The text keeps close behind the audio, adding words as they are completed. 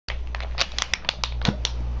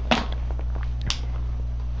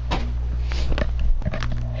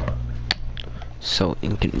So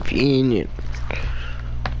inconvenient.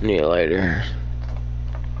 See you later.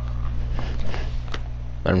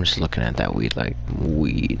 I'm just looking at that weed like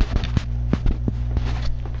weed.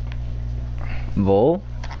 Bull?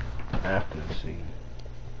 After the scene.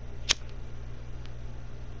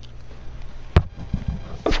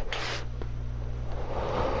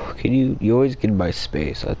 Can you always get by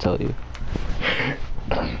space, I tell you.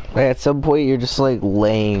 Like at some point you're just like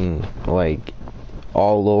laying like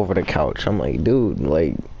all over the couch. I'm like, dude,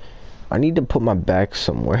 like I need to put my back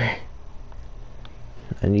somewhere.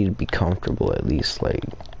 I need to be comfortable at least, like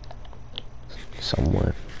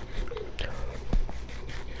somewhat.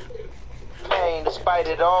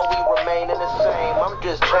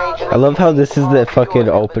 I love how this is the fucking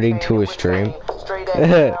opening to a stream.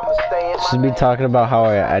 Just be talking about how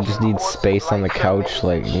I just need space on the couch,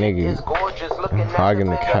 like nigga, I'm hogging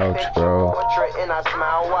the couch, bro.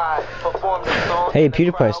 Hey,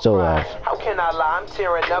 PewDiePie's still alive. How can I lie? I'm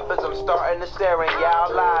tearing up as I'm starting to stare in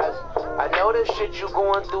y'all eyes. I know this shit you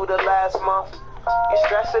going through the last month. You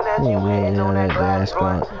stressing as you hitting on that glass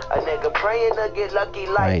blunt. A nigga praying to get lucky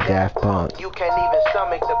like Daft Punk. You can't even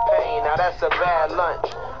stomach the pain, now that's a bad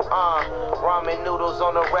lunch. Ramen noodles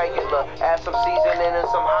on the regular. Add some seasoning and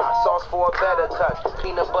some hot sauce for a better touch.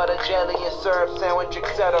 Peanut butter, jelly, and syrup sandwich,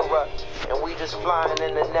 etc. And we just flying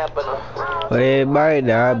in the nebula. But it might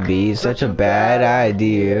not be such a bad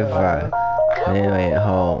idea if I went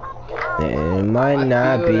home. It might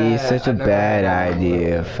not be such a bad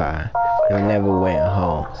idea if I never went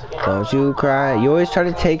home. Don't you cry. You always try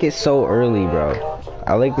to take it so early, bro.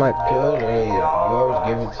 I like my good earlier. You always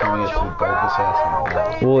give it to me as we both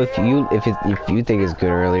assassin. Well, if you think it's good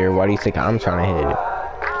earlier, why do you think I'm trying to hit it?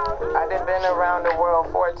 I done been around the world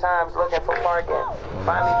 4 times looking for parking.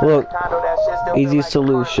 Look, easy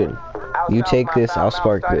solution. You take this, I'll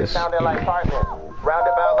spark this.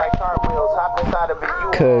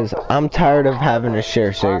 Cause I'm tired of having to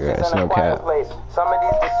share cigarettes, no cap.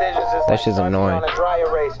 That shit's annoying.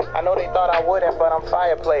 I know they thought I wouldn't, but I'm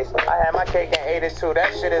fireplace. I had my cake and ate it too.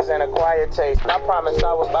 That shit is an acquired taste. I promised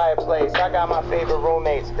I would buy a place. I got my favorite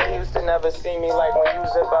roommates. They used to never see me like when you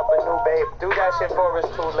zip up a new babe. Do that shit for it's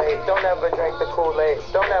too late. Don't ever drink the Kool-Aid.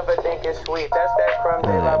 Don't ever think it's sweet. That's that creme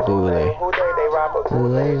de la Kool-Aid. Who they rob a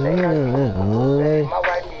Kool-Aid. My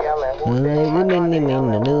wife be yelling.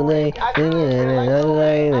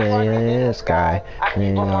 Sky, my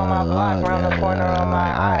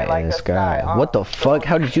eye in the sky. What the fuck?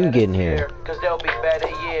 How did you get in here? Cause there'll be better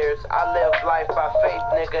years. I live life by faith,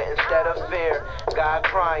 nigga, instead of fear. God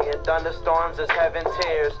crying, thunderstorms is heaven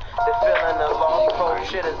tears. The feeling of lost hope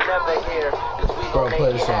shit is never here. Cause we gon'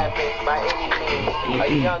 make it happen by any means. A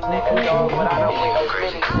young nigga dog, but I don't witness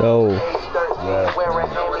many. Yo.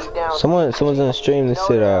 Someone's in the stream that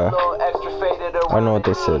said, I don't know what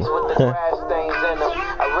they said.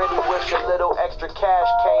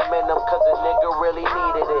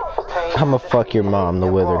 I'ma fuck your mom, the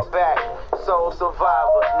wither. Soul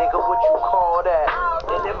survivor, nigga, what you call that?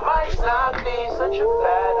 And it might not be such a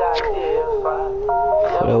bad idea if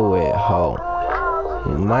I throw it home.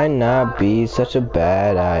 It might not be such a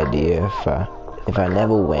bad idea if I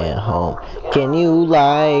never went home. Can you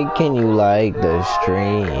like the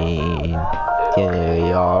stream? Can you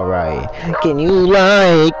be alright? Can you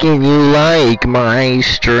like my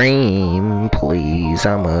stream? Please,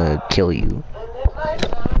 I'ma kill you.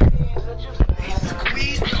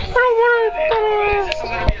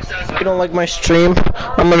 If you don't like my stream,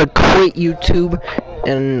 I'm gonna quit YouTube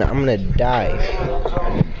and I'm gonna die.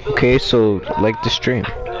 Okay, so like the stream.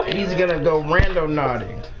 He's gonna go random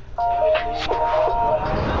nodding.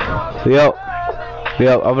 Yo,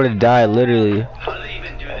 I'm gonna die literally.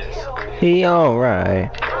 He alright.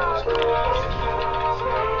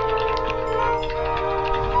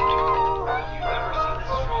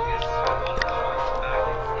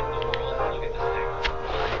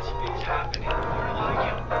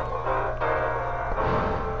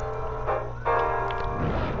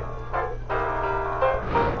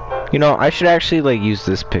 You know, I should actually like use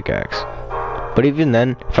this pickaxe. But even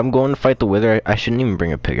then, if I'm going to fight the wither, I shouldn't even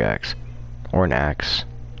bring a pickaxe. Or an axe.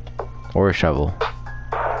 Or a shovel.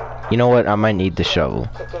 You know what? I might need the shovel.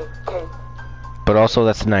 But also,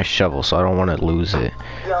 that's a nice shovel, so I don't want to lose it.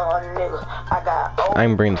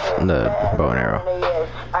 I'm bringing the bow and arrow.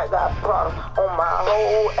 I got problems on my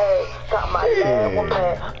whole ass. Got my dad one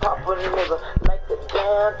man, pop a nigga like the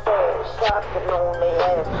damn tag. Shotgun on their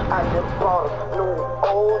ass. I just bought a new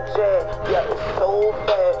old jag. Yeah, it's so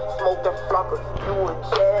bad. Smoke the flocker, you a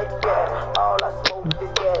jag, yeah. All I smoke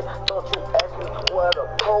is gas. Don't you ask me where the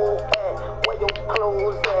pole at, where your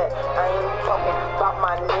clothes at. I ain't talking about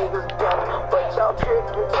my niggas is death, but y'all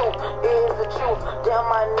tripping too. Is the truth? Damn,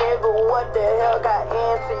 my nigga, what the hell got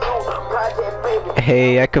into you? Project baby.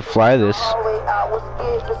 Hey, I could fly this. I was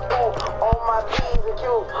scared to school. On my P's and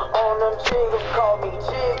Q's. On them chiggers, call me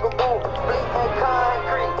Jigaboo. Bleeding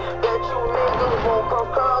concrete. Bet you niggas won't come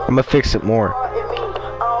close. I'm gonna fix it more.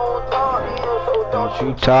 Don't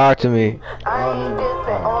you Talk to me. I ain't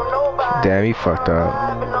dissing on nobody. Damn, you fucked up.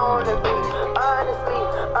 Honestly,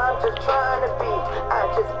 I'm just trying to be. I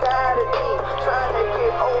just gotta be. Trying to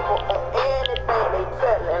get over on anything they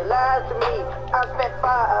telling lies to me. I spent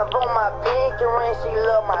 5 on my pinky ring. She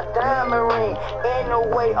love my diamond ring. Ain't no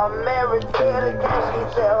way I'm married to the game. She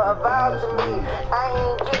tell her vow to me. I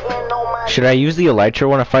ain't getting on my. Should I use the elytra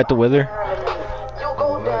when I fight the wither? You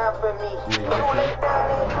go down for me. You lay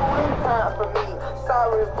down and you lay time for me.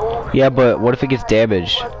 Sorry, boo. Yeah, but what if it gets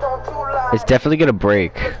damaged? It's definitely gonna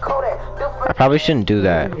break. I probably shouldn't do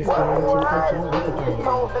that.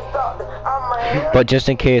 But just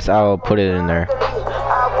in case, I'll put it in there.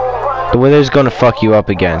 The wither's gonna fuck you up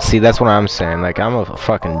again. See, that's what I'm saying. Like, I'm gonna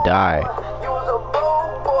fucking die.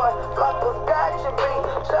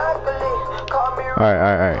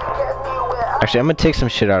 Alright. Actually, I'm gonna take some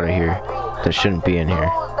shit out of here that shouldn't be in here.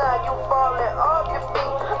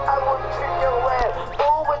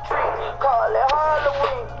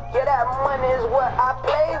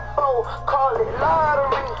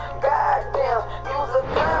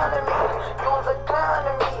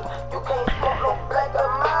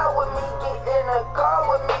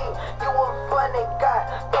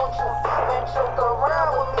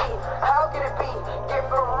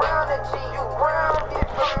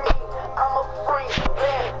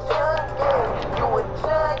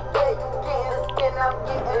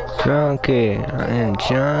 Junkie and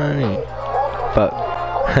Johnny. Fuck.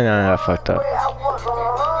 No, I fucked up.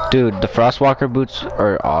 Dude, the Frostwalker boots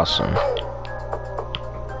are awesome.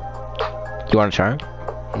 You wanna try them?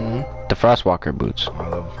 Mm-hmm. The Frostwalker boots. I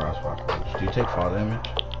love the Frostwalker boots. Do you take fall damage?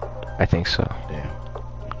 I think so. Damn.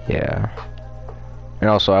 Yeah. And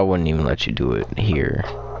also, I wouldn't even let you do it here.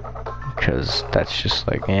 Because that's just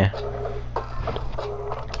like, eh.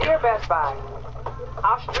 Dear Best Buy,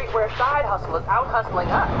 our streetwear side hustle is out hustling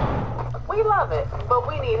us. We love it, but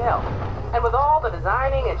we need help. And with all the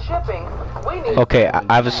designing and shipping, we need... Okay,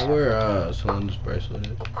 I was... Where Slim's bracelet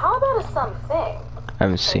is? How about a something? I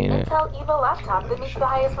haven't seen it. Intel Evo laptop that meets the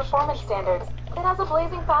highest performance standards. It has a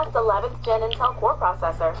blazing fast 11th gen Intel Core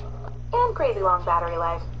processor. And crazy long battery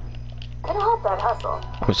life. It'll help that hustle.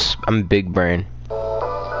 I'm big brain.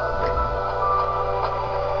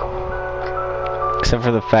 Except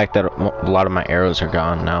for the fact that a lot of my arrows are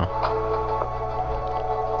gone now.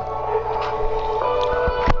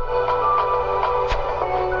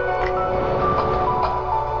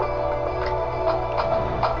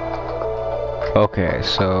 Okay,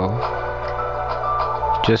 so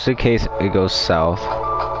just in case it goes south,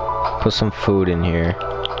 put some food in here.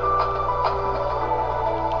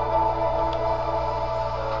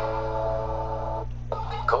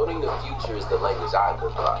 Coding the future is the language I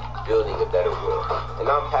live by, building a better world. And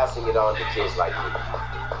I'm passing it on to kids like you.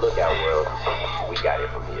 Look out, world. We got it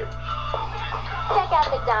from here. Check out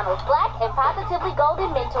McDonald's Black and Positively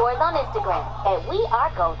Golden Mentors on Instagram. And we are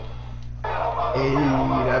golden. Hey,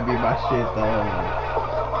 that'd be my shit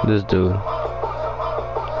though. This dude.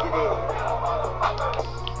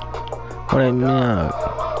 What I mean?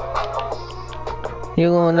 You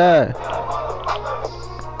gonna die.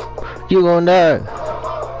 You gonna die.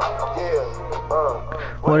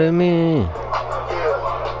 What do you mean?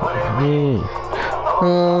 What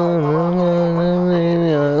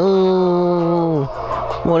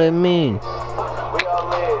do you mean?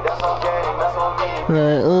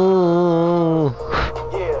 Like, ooh.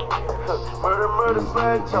 Murder,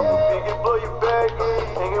 flag, chopper, big and blow your bag.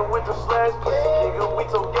 Hanging with the slash, nigga, we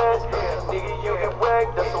so gas. Nigga, you get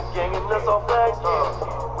whacked, that's so gang and that's all facts.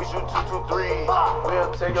 We shoot 223,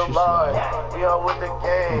 we'll take a lie. We all with the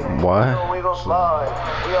gang. What? We gon' slide.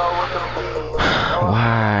 We all with the beat.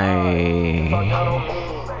 Why?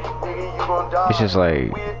 It's just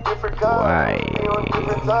like, why?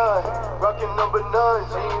 Rockin' number 9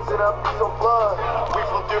 jeans and I be so fly. We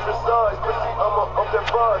from different sides, pussy, I'm up that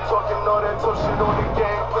bar. Talking all that tough shit on the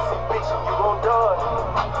game, pussy, bitch, you gon' die.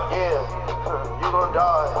 Yeah, you gon'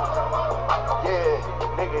 die. Yeah,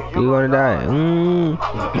 nigga, You gonna die.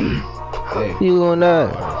 You gonna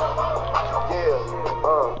die. Yeah,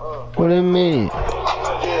 What do you mean?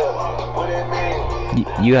 yeah, what it mean?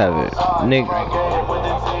 You have it, nigga.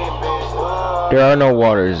 There are no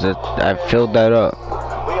waters. I filled that up.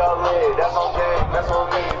 We all lit, that's on game, that's on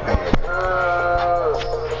me.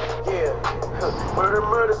 Yeah, Murder,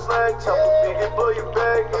 murder, slang, chop a biggie, blow your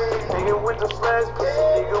bag. Hanging with the slash, pussy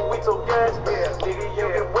nigga, we so gas. Nigga,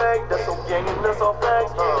 you get whacked, that's so gang and that's all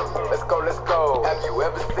facts. Let's go, let's go. Have you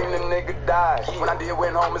ever seen a nigga die? When I did,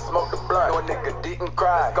 went home and smoked the blunt. No, a nigga didn't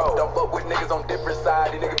cry. Let's go. Don't fuck with niggas on different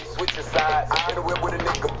sides. These niggas be switching sides. I hit a whip with a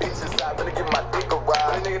nigga bitch inside. Finna get my dick a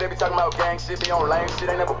ride. The nigga they be talking about gang shit, be on lame shit,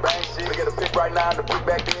 ain't never bang shit. Look at the pick right now, the pick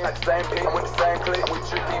back then. Like the same pick, I'm with the same clip. I'm with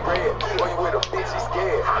Tricky Red. Boy, you with a bitch, he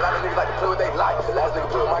scared. A lot of niggas like to play what they like. The last nigga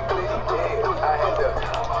put my clip, he dead. I had to,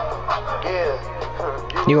 yeah.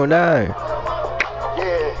 You gon' die.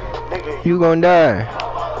 Yeah, nigga. You gon' die.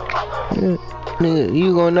 Yeah, nigga,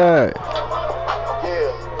 you gon' die.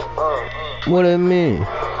 Yeah, What it mean?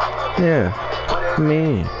 Yeah,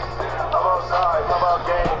 mean. I'm outside, come out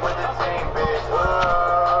game with the team, bitch.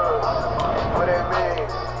 What it mean?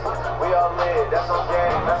 We all lit, that's on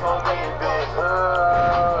game, that's on me, bitch.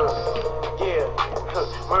 Yeah,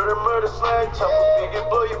 murder, murder, slang, chop a biggie,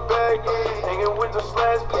 blow your bag. Hanging with the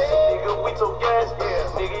slash, pussy nigga, we so gas.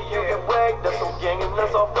 Nigga, you get whacked, that's on gang and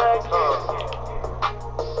that's all facts.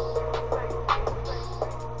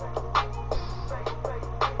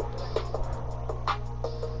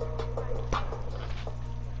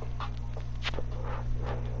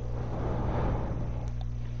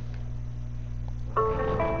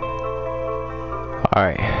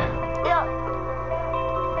 Alright. Yeah.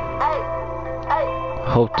 Hey.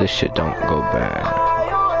 Hope this shit don't go bad.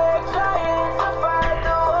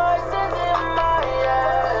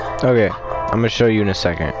 Okay, I'm gonna show you in a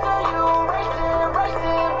second.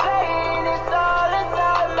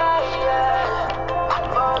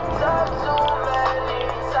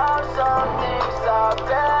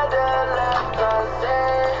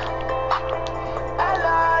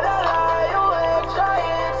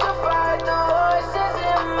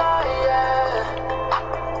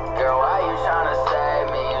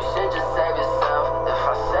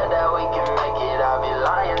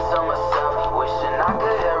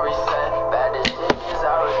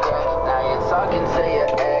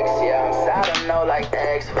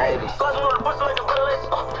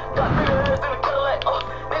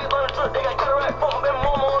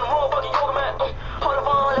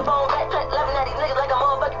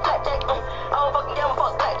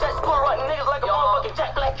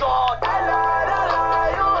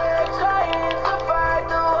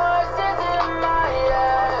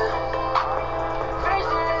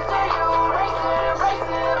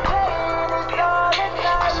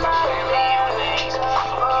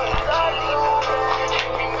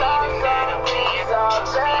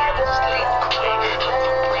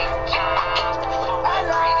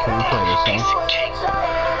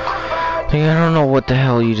 Hey, I don't know what the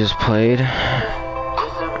hell you just played.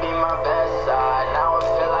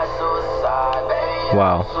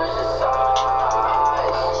 Wow.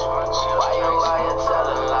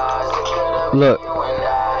 Look.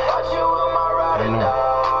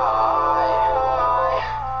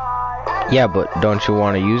 Yeah, but don't you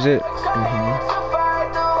want to use it?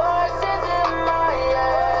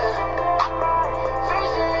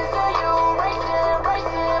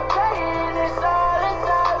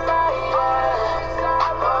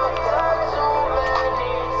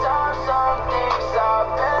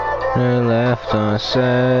 Left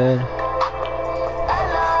unsaid.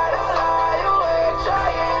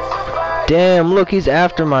 Damn, look, he's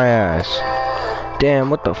after my ass. Damn,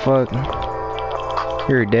 what the fuck?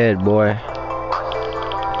 You're dead, boy.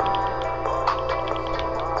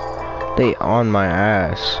 They on my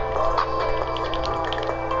ass.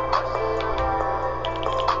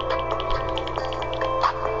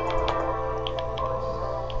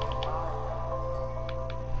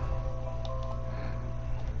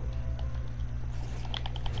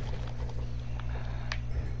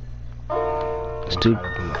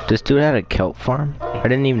 This dude had a kelp farm? I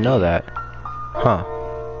didn't even know that. Huh.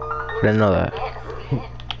 I didn't know that.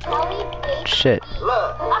 Shit.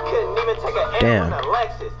 Look, I couldn't even take a damn.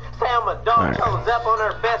 Alexis. Say I'm a dog, chose up on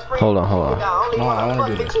her best friend. Hold on. No, I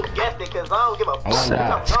won't do this. You guessed it, cause I don't give a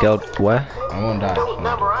fuck. Scaled what? I won't die.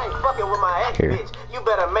 Number, I ain't fucking with my ex, Here. bitch. You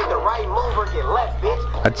better make the right move or get left,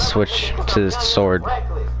 bitch. I'd switch to the sword.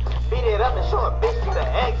 Beat it up and show a bitch to the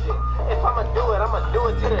exit. If I'ma do it, I'ma do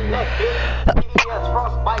it to the neck, bitch. PBS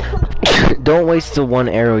frostbite. Don't waste the one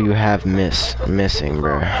arrow you have missing,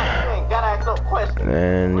 bruh.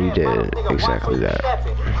 And you did exactly that.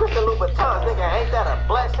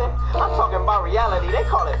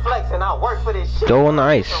 Go on the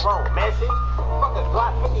ice.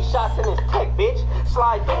 Shots in his tech, bitch.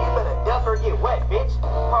 Slide dick, you better duck or get wet, bitch.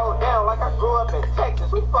 Hold down like I grew up in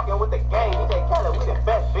Texas. We fucking with the gang. DJ Kelly, we the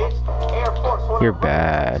best, bitch. Air Force One. You're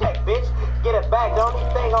bad. Check, bitch. Get it back, the only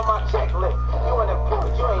thing on my checklist.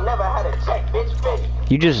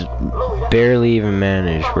 You just barely even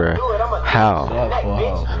managed, bro. How?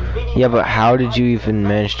 Yeah, but how did you even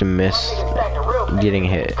manage to miss getting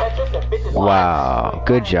hit? Wow,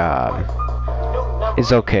 good job.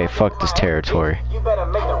 It's okay, fuck this territory.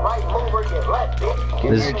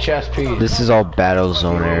 This is all battle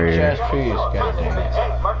zone area.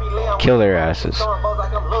 Kill their asses.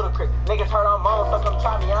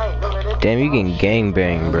 Damn, you getting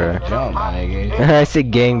gangbang, bro. Jump, my nigga. I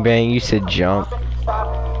said gangbang, you said jump.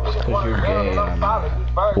 Cause you're gay and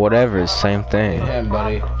I'm Whatever, same thing. yeah,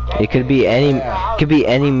 buddy. It could be any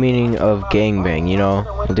meaning of gangbang, you know?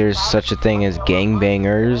 There's such a thing as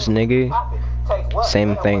gangbangers, nigga.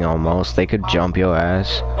 Same thing almost. They could jump your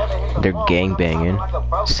ass. They're gangbanging.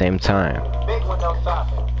 Same time.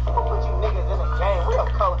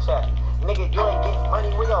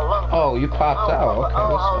 Oh, you popped out. Okay,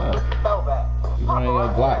 what's up? You running your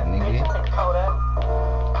block, nigga.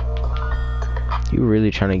 You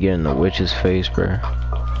really trying to get in the witch's face, bro.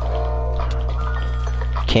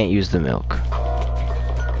 Can't use the milk.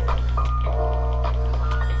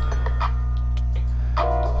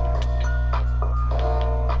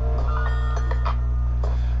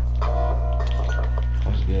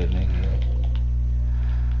 What's good, nigga?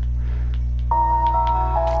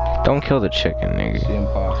 Don't kill the chicken, nigga. The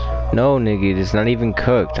imposter. No, nigga, it's not even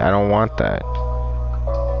cooked. I don't want that.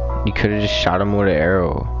 You could have just shot him with an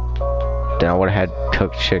arrow. Then I would have had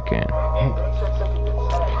cooked chicken.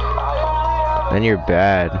 Then you're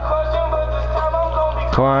bad.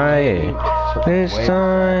 Quiet. This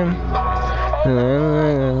time.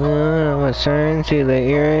 I turned to the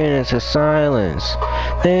eeriness of silence.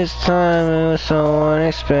 This time it was so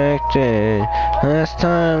unexpected. Last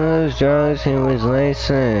time it was drugs he was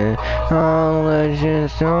lacing. All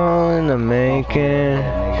legends all in the making.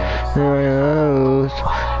 Lose,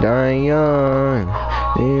 die young.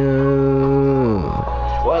 You.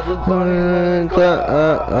 What's the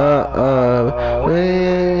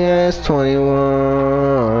Yes,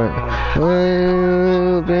 21.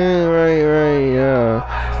 We've been right now.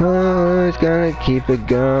 Always gotta keep it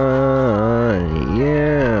going.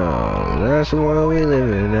 Yeah, that's what we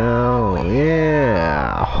living now.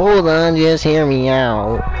 Yeah, hold on, just hear me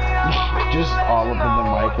out. Just all up in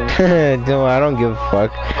the mic. No, I don't give a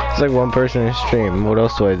fuck. It's like one person in stream. What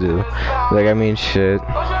else do I do? Like, I mean, shit.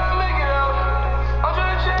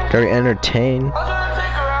 Very entertained.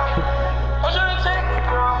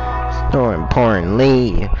 More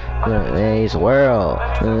importantly, today's world,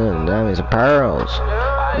 diamonds and pearls.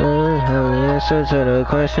 I have the answer to the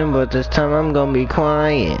question, but this time I'm gonna be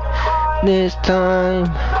quiet. This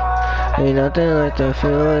time, ain't nothing like the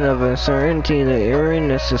feeling of uncertainty, the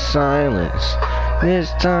eeriness of silence.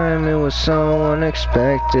 This time it was so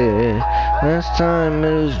unexpected. Last time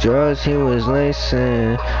it was drugs he was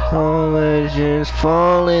lacing. All legends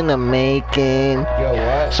fall in the making. Yo,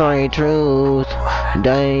 what? Sorry, truth.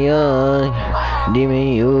 Die young. Demon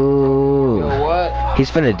you. Yo, what?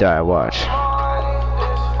 He's finna die, watch.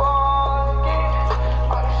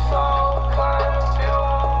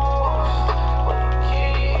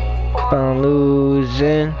 I'm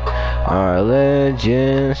losing our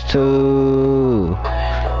legends to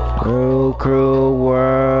the cruel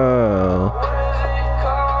world.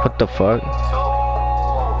 What the fuck?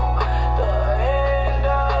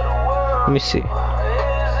 Let me see.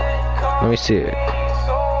 Let me see it.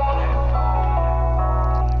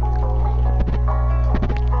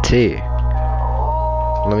 T.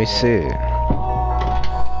 Let me see it.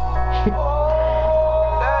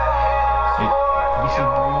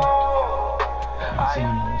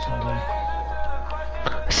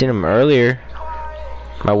 I seen him earlier.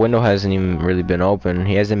 My window hasn't even really been open.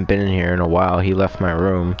 He hasn't been in here in a while. He left my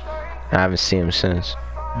room. I haven't seen him since.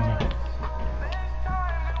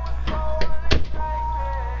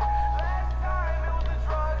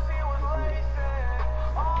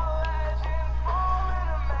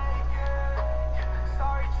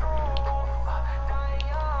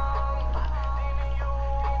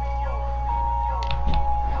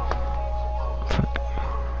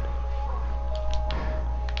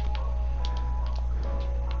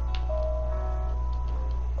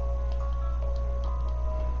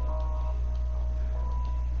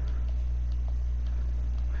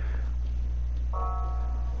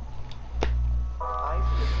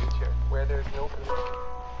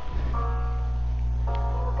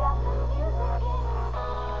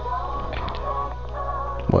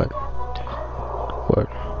 What? What?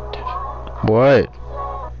 What?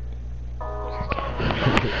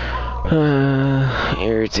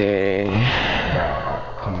 Irritating.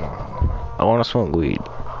 Come on. I wanna smoke weed.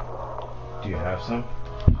 Do you have some?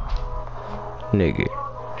 Nigga.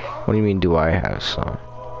 What do you mean, do I have some?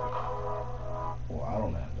 Well, I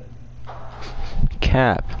don't have it.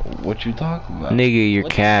 Cap. What you talking about? Nigga, you're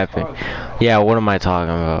What you capping. talking about? Yeah, what am I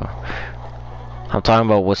talking about? I'm talking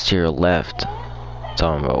about what's to your left. I'm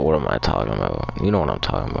talking about what am I talking about? You know what I'm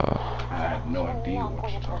talking about. I have no idea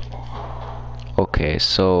what you're talking about. Okay,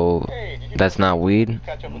 so that's not weed.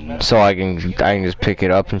 So I can just pick it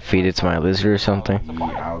up and feed it to my lizard or something.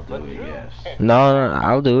 Yeah, I'll do it, yes. No,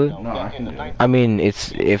 I'll do it. No, I can do it. I mean,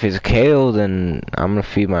 if it's kale, then I'm gonna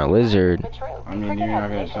feed my lizard. I mean, you're not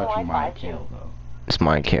gonna touch my kale, though. It's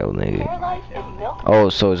my kale, nigga. My kale, nigga. Oh,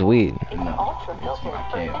 so it's weed. No, it's my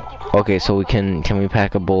kale. Okay, so can we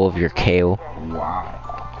pack a bowl of your kale?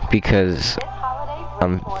 Why? Because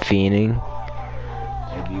I'm fiending.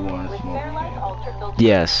 If you want to smoke kale.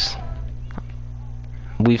 Yes.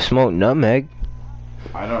 We've smoked nutmeg.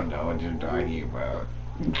 I don't know what you're talking about.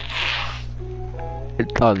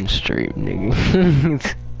 It's on stream, nigga.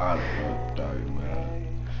 I don't know what you're talking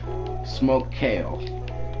about. Smoke kale.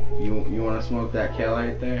 You want to smoke that kale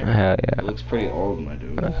right there? Hell It yeah. looks pretty old, my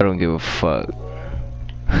dude. I don't give a fuck.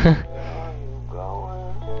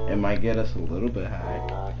 It might get us a little bit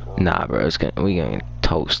high, Nah, bro, we gonna get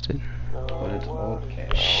toasted. but it's old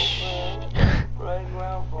kale. Shh.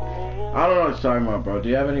 I don't know what you're talking about, bro. Do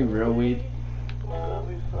you have any real weed?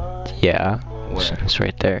 Yeah. Where? It's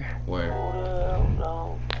right there. Where?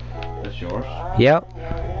 That's yours? Yep.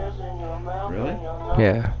 Really?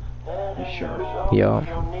 Yeah. You sure? Yo.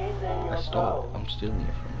 I stole it. I'm stealing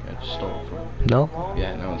it from you. I just stole it from you. No.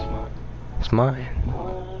 Yeah, no, it's mine.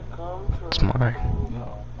 It's mine. It's mine. No.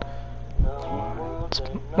 It's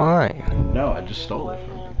mine. It's mine. No, I just stole it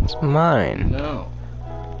from you. It's mine. No.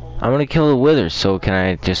 I'm gonna kill the wither, so can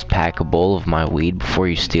I just pack a bowl of my weed before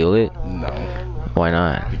you steal it? No. Why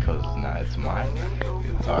not? Because, nah, it's mine.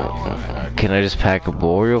 It's already mine. Can I just pack a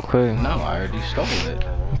bowl real quick? No, I already stole it.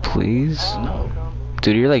 Please? No.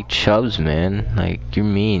 Dude, you're like Chubbs, man. Like, you're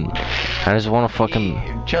mean. I just wanna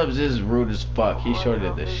fucking... Chubbs is rude as fuck. He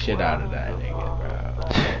shorted the shit out of that nigga,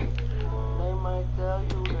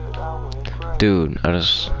 bro. Dude, I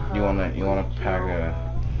just You wanna pack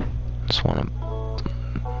a... wanna...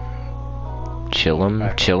 Chill him?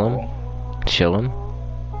 pack a Chill him? bowl? Chill him?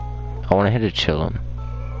 I wanna hit a chill him.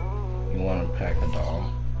 You wanna pack a doll?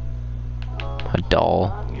 A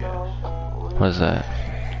doll? Yes. What is that?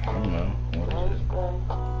 I don't know. What is it?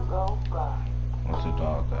 What's a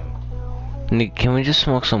doll then? Nick, can we just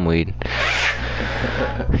smoke some weed?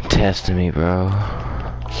 Testing me, bro.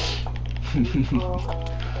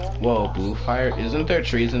 Whoa, blue fire? Isn't there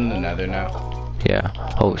trees in the nether now? Yeah.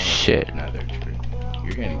 Oh shit. Nether tree.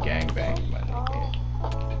 You're getting gangbanged, my nigga.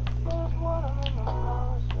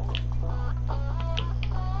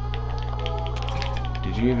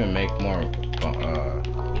 Did you even make more,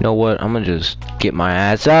 You know what? I'm gonna just get my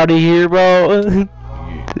ass out of here, bro.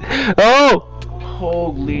 Oh!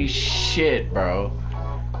 Holy shit, bro.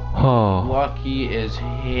 Oh. Lucky as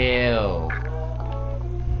hell.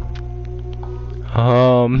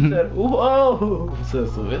 Said, whoa! So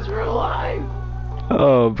it's real life.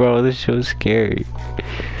 Oh, bro, this show's scary.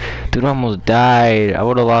 Dude, I almost died. I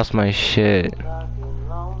would have lost my shit.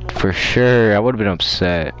 For sure. I would have been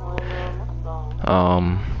upset.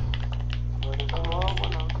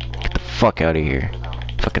 Get the fuck out of here.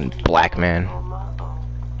 Fucking black man.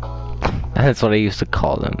 That's what I used to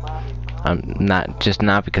call them. I'm not because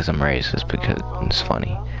I'm racist, because it's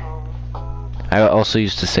funny. I also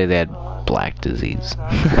used to say they had black disease.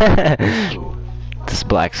 This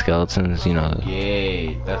black skeletons, you know.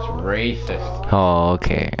 Yay, that's racist. Oh,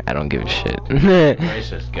 okay. I don't give a shit.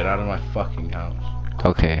 Racist, get out of my fucking house.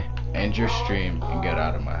 Okay. End your stream and get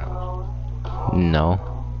out of my house. No.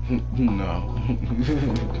 No.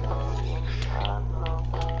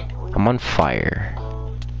 I'm on fire.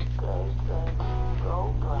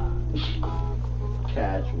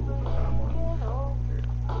 Casual.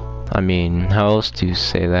 I mean, how else do you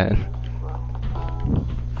say that?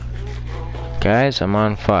 Guys, I'm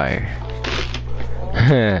on fire.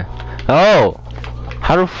 Oh!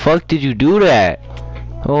 How the fuck did you do that?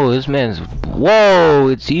 Oh, this man's... Whoa,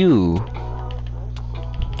 it's you!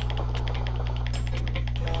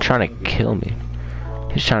 Trying to kill me.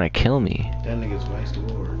 He's trying to kill me. That nigga's vice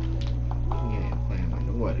lord. He ain't playing with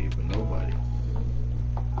nobody but nobody.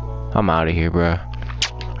 I'm out of here, bro.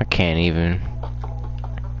 I can't even.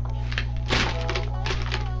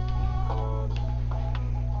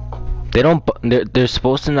 They don't. They're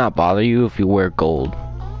supposed to not bother you if you wear gold.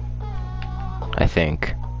 I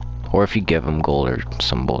think, or if you give them gold or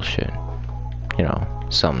some bullshit. You know,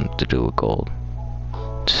 something to do with gold.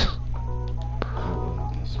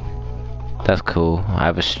 That's cool. I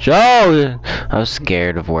have a I was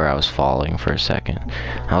scared of where I was falling for a second.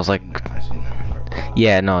 I was like, I seen that before.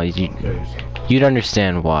 yeah, no, Kill yourself. you'd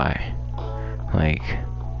understand why. Like,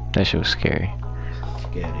 that shit was scary.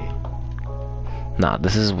 Scary. Nah,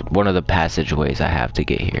 this is one of the passageways I have to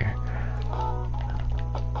get here.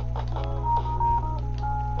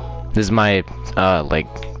 This is my, like,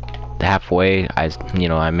 halfway. I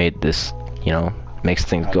made this, makes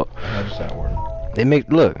things go. How does that work?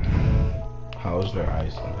 Look, How is there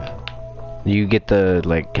ice in that? you get the,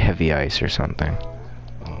 like, heavy ice or something,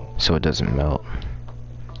 Oh. so it doesn't melt.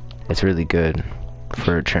 It's really good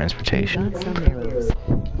for transportation. Got some arrows.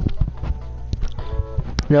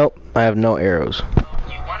 Nope, I have no arrows.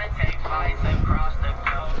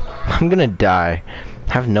 I'm gonna die.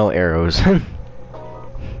 I have no arrows.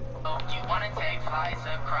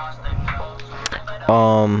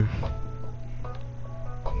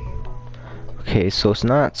 Okay, so it's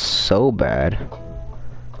not so bad.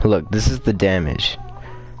 Look, this is the damage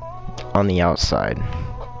on the outside.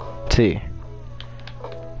 T.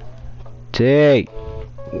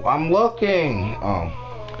 I'm looking. Oh.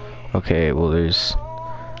 Okay, well there's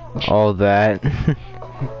all that.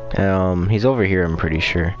 He's over here, I'm pretty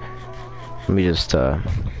sure. Let me just okay.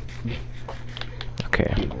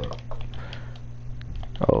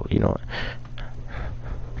 Oh, you know what?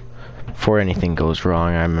 Before anything goes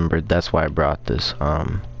wrong, I remembered that's why I brought this.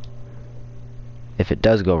 If it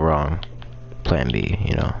does go wrong, plan B,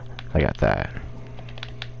 I got that.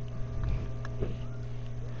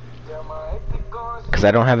 Cause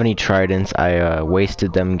I don't have any tridents, I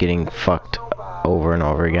wasted them getting fucked over and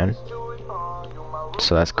over again.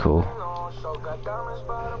 So that's cool.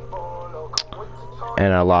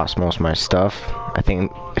 And I lost most of my stuff. I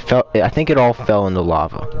think it all fell into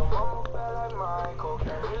lava.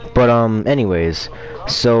 But anyways,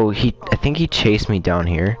 so I think he chased me down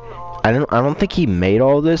here. I don't think he made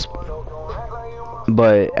all this,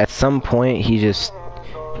 but at some point he just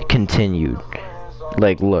continued.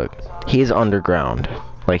 Like, look, he's underground.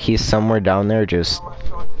 Like, he's somewhere down there just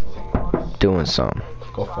doing something.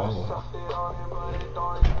 Go follow.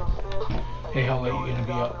 Hey, how late you gonna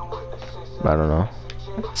be up? I don't know.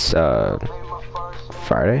 It's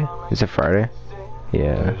Friday? Is it Friday?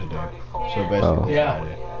 Yeah. So basically, Oh. Yeah.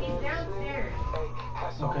 Friday.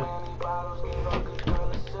 Okay.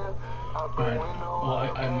 Alright. Well,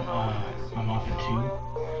 I'm off at 2.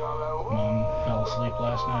 Mom fell asleep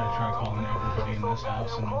last night. I tried calling everybody in this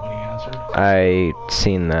house and nobody answered. I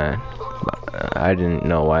seen that. I didn't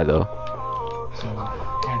know why though. So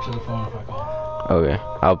answer the phone if I call. Okay,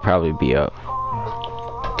 I'll probably be up.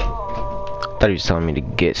 Thought he was telling me to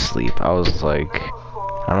get sleep. I was like,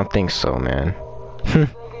 I don't think so, man.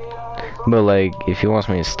 But like, if he wants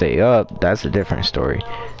me to stay up, that's a different story.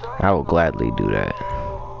 I will gladly do that.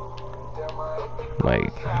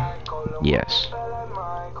 Like, yes.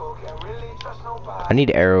 I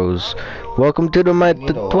need arrows. Welcome to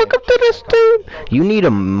welcome to this dude. You need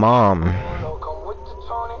a mom.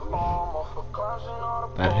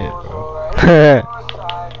 That hit, bro.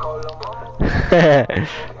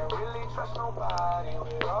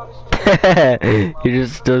 You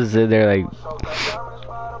just still sit there like,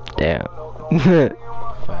 damn.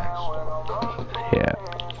 Facts. Yeah.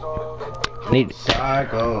 Need.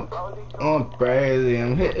 Psycho. I'm crazy.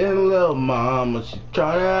 I'm hitting little mama. She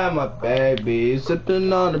trying to have my baby.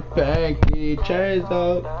 Sipping on the panky. Chains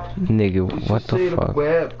up. Nigga, what the fuck?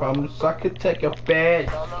 Whip from so I can take a bed.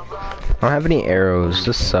 I don't have any arrows.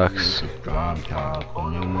 This sucks.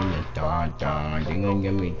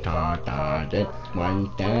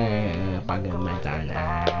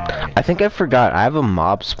 I think I forgot. I have a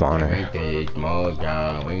mob spawner.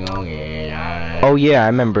 Oh yeah, I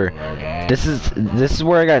remember. This is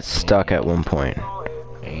where I got stuck at one point.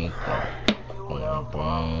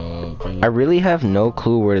 I really have no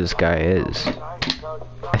clue where this guy is.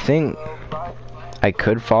 I think I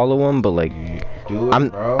could follow him, but like,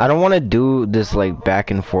 I don't want to do this like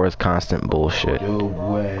back and forth constant bullshit.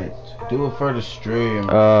 Do it for the stream.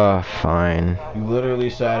 Fine. You literally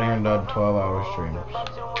sat here and done 12-hour streams.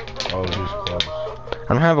 Oh, he's close.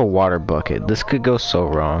 I don't have a water bucket. This could go so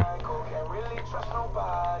wrong.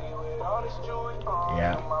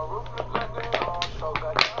 Yeah.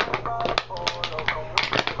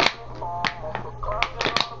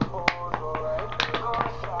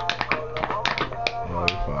 Oh,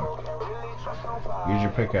 you're fucked. Use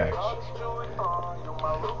your pickaxe.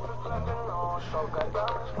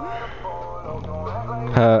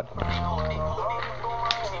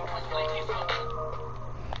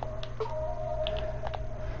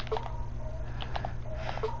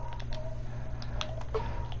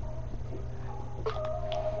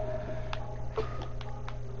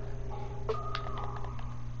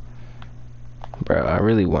 Bro, I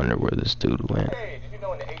really wonder where this dude went. Hey, did you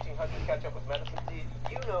know in the 1800s ketchup was medicine? Did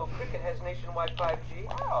you know cricket has nationwide 5G?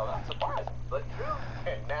 Wow, that's surprising, but true.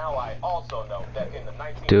 And now I also know that in the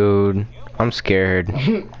 19... Dude, I'm scared.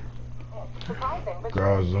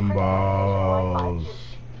 Girls and balls.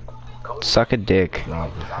 Suck a dick.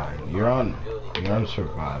 You're on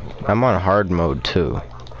survival. I'm on hard mode too.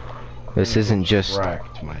 This isn't just...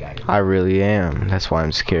 Wrecked, my nigga. I really am. That's why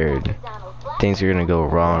I'm scared. Things are gonna go Why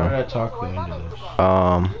did wrong. I talk you into this?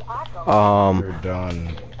 You're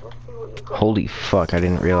done. Holy fuck, I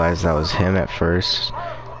didn't realize that was him at first.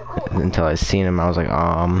 Until I seen him, I was like,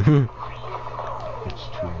 It's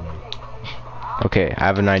too late. Okay, I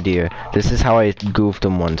have an idea. This is how I goofed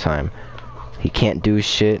him one time. He can't do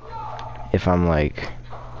shit if I'm like...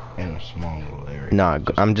 In a small little area. Nah,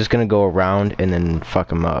 I'm just gonna go around and then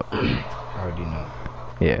fuck him up. I already know.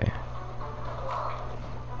 Yeah.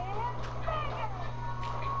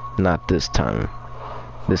 Not this time.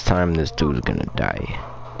 This time, this dude's gonna die.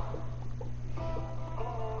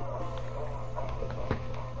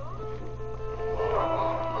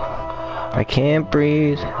 I can't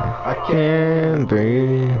breathe. I Can't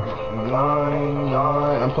breathe.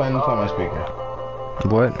 I'm playing this on my speaker.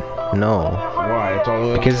 What? No. Why? It's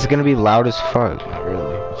all Because it's gonna be loud as fuck. Not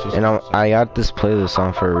really. It's just And I got this playlist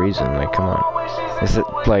on for a reason. Like, come on. Is it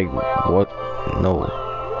like what? No.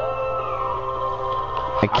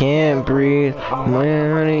 I can't breathe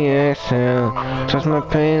when I exhale. Trust my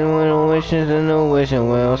pain when the wishes and the wishing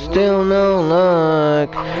well. Still no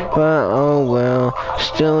luck, but oh well.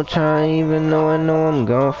 Still try even though I know I'm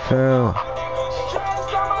gon' fail.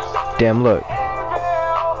 Damn, look.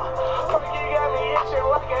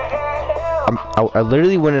 I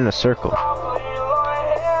literally went in a circle.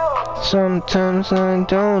 Sometimes I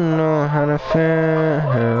don't know how to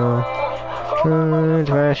feel.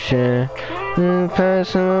 Depression.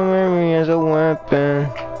 Passing my memory as a weapon.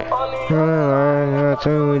 Not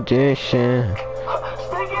through addiction.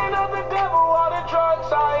 Speaking of the devil, all the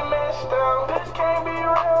drugs I missed them. This can't be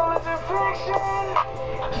real, it's a fiction.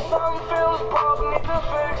 Some feels broke, need to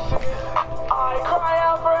fix it. I cry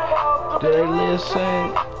out for help. Did I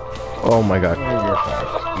listen? Oh my god. You're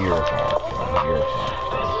fucked. You're fucked. You're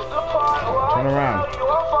fucked. Turn around.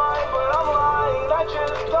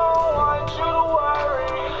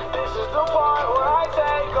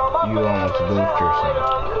 You almost goofed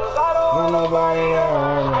yourself. No, nobody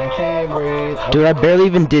around. I can't breathe. Dude, I barely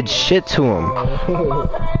even did shit to him.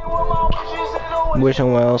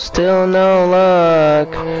 Wishing well, still no luck.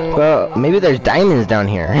 Well, maybe there's diamonds down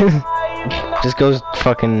here. Just goes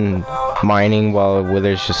fucking mining while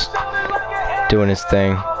Wither's just doing his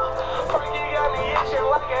thing.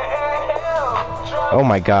 Oh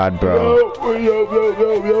my god, bro.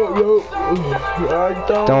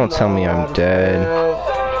 Don't tell me I'm dead.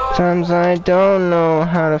 Sometimes I don't know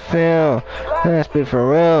how to feel. Let's be for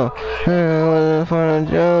real. Wasn't for the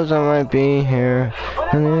jokes, I might be here.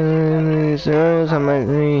 And in these shows, I might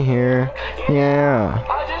be here. Yeah.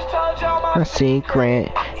 A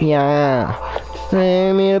secret. Yeah.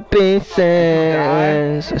 Leave me to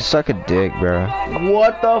pieces. Suck a dick, bro.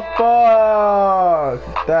 What the fuck?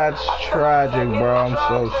 That's tragic, bro. I'm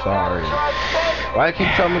so sorry. Why you keep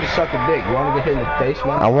telling me to suck a dick? You want to get hit in the face,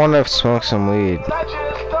 man? I want to smoke some weed.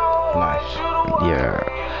 Nice. Yeah. I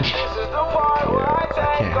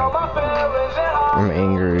can't help it. I'm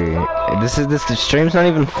angry. The stream's not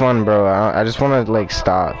even fun, bro. I just want to like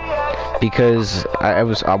stop because I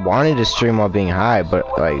wanted to stream while being high, but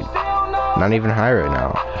like not even high right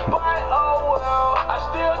now.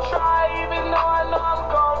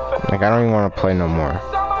 Like I don't even want to play no more.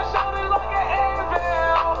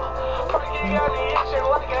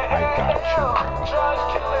 I got you, bro.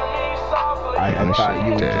 I thought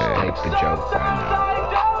you would just take the joke by now.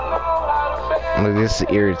 Like this is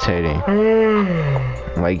irritating.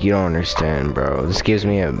 Like you don't understand, bro. This gives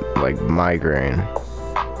me a like migraine.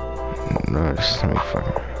 No, just let me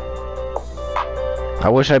fucking. I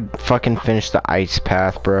wish I fucking finished the ice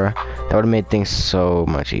path, bro. That would have made things so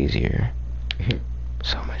much easier.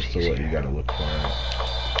 So much So easier. what, you gotta look for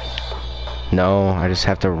it? No, I just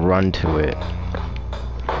have to run to it.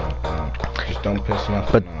 Just don't piss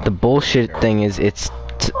nothing But off. the bullshit thing is, it's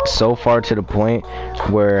so far to the point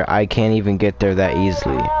where I can't even get there that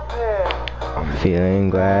easily. I'm feeling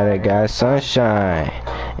glad I got sunshine.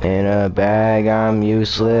 In a bag, I'm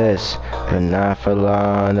useless, but not for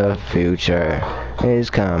long. The future is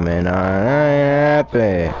coming on. I ain't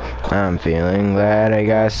happy. I'm feeling glad I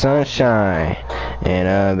got sunshine. In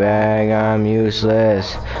a bag, I'm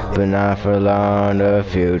useless, but not for long. The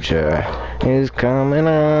future It's coming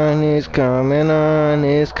on, it's coming on,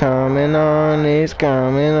 it's coming on, it's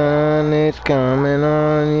coming on, it's coming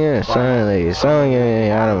on. Yeah, suddenly it's on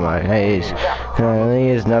out of my haze. Suddenly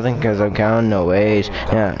it's nothing cause I'm counting no ways.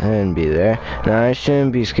 Yeah, I shouldn't be there. No, I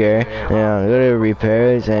shouldn't be scared. Yeah, I'm good at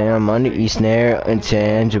repairs and I'm under each snare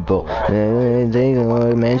intangible. Things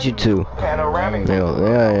I meant you to.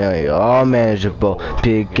 Yeah, all manageable.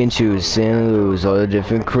 Pick and choose, sin and lose, all the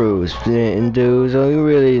different crews. Fit and dues, oh you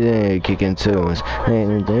really did kicking tunes.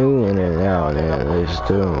 And doing it out there, let's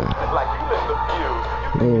do.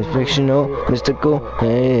 It's fictional, mystical,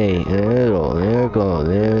 hey, little, lyrical,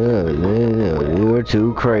 you are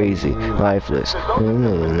too crazy, lifeless, that's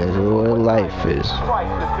what life is.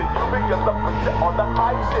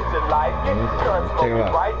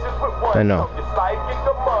 I know.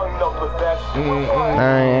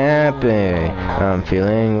 I'm happy, I'm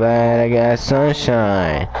feeling glad I got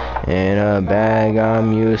sunshine. In a bag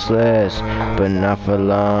I'm useless, but not for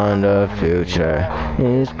long, the future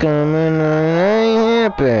is coming on.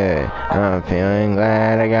 I'm happy, I'm feeling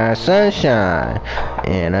glad I got sunshine.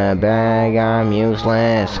 In a bag I'm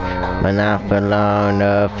useless, but not for long,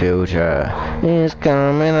 the future is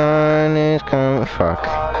coming on, it's coming, fuck.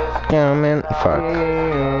 Coming, fuck.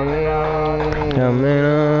 Coming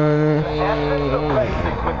on.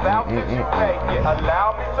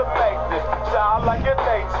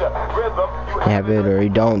 Have it or you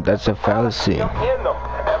don't, that's a fallacy.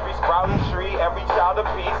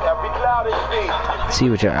 See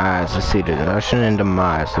with your eyes, I see the destruction and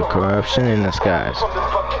demise, the corruption in the skies.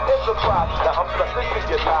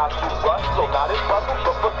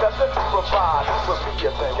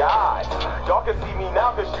 Y'all can see me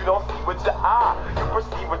now cause you don't see with your eye. You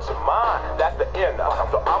perceive with your mind, that's the inner.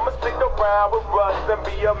 So I'ma stick around with Russ and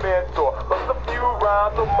be a mentor. Plus a few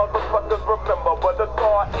rhymes so motherfuckers remember what the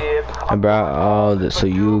thought is. I brought all this so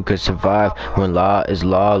you could survive when law is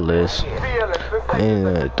lawless. And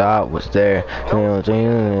the thought was there.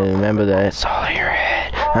 Remember that it's all in your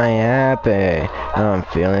head. I'm happy, I'm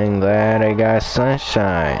feeling glad I got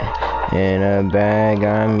sunshine. In a bag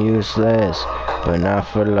I'm useless, but not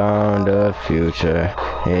for long, the future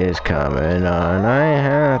is coming on. I'm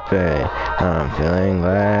happy, I'm feeling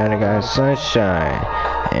glad I got sunshine.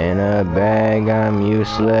 In a bag I'm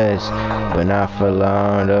useless, but not for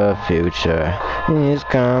long, the future is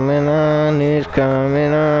coming on, it's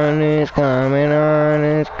coming on, it's coming on,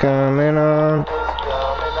 it's coming on.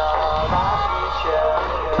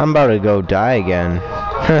 I'm about to go die again.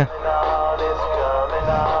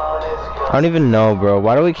 I don't even know, bro.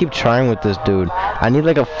 Why do we keep trying with this dude? I need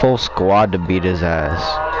like a full squad to beat his ass.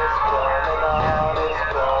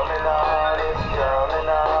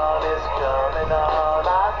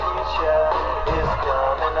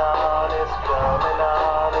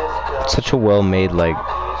 Such a well-made like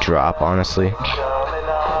drop, honestly.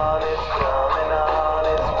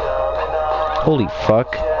 Holy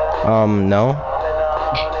fuck. No.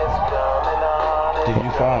 Did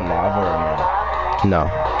you fall in lava or no? No.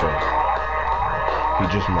 Okay. He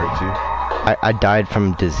just murked you? I died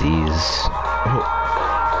from disease.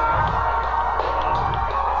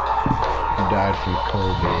 You died from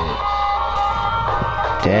COVID.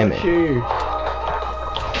 Damn it.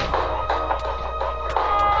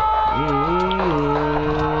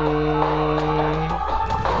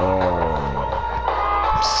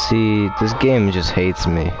 See, this game just hates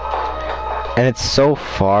me. And it's so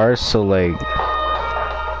far, so like,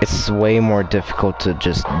 it's way more difficult to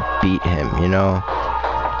just beat him, you know?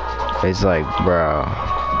 It's like, bro.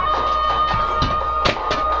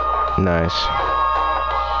 Nice.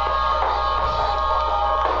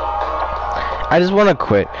 I just want to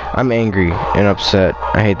quit. I'm angry and upset.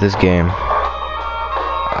 I hate this game.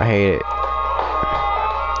 I hate it.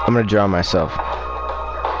 I'm gonna drown myself.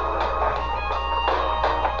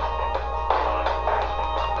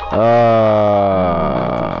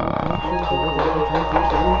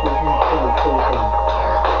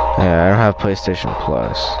 Yeah, I don't have PlayStation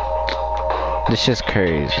Plus. This shit's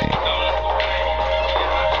crazy.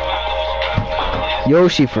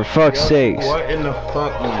 Yoshi, for fuck's sakes. What in the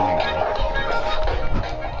fuck, man?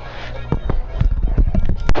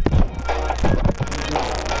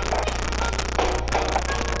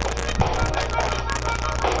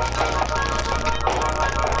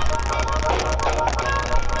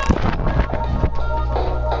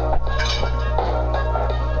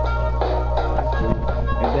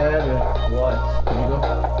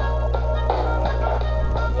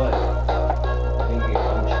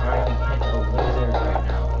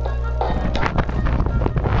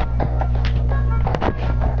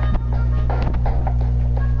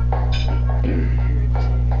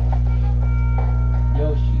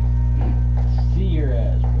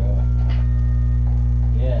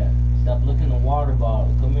 Stop licking the water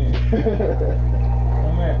bottle. Come here.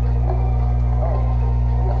 Come here.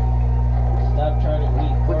 Stop trying to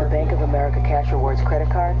eat. With the Bank of America Cash Rewards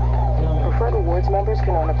credit card, Preferred Rewards members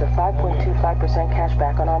can earn up to 5.25% cash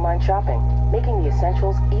back on online shopping, making the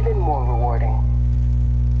essentials even more rewarding.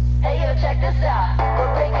 Hey, yo, check this out.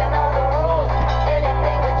 We're breaking all the rules.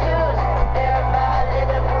 Anything we choose. Thereby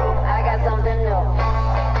living proof. I got something new.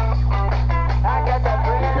 I got that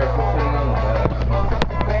brand Careful sitting on the back.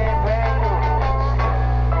 brand new.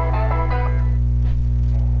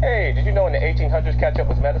 Hey, did you know in the 1800s ketchup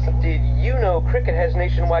was medicine? Did you know cricket has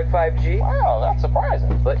nationwide 5G? Wow, that's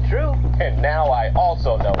surprising. But true. And now I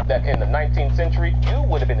also know that in the 19th century, you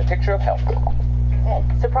would have been the picture of health.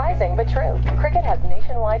 Surprising, but true. Cricket has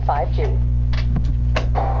nationwide 5G.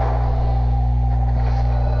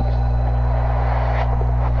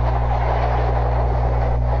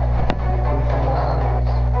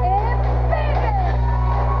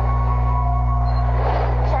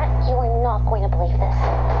 Chat, you are not going to believe this.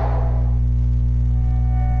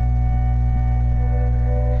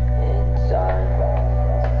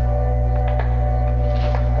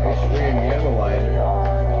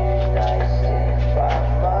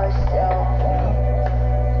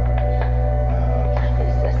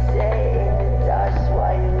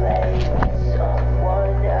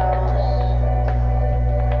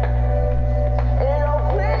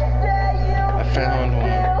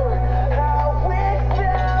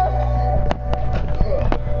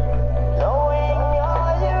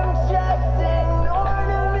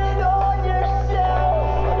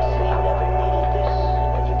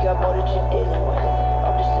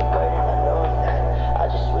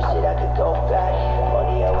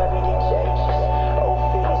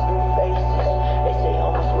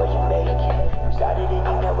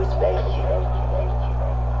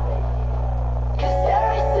 Cause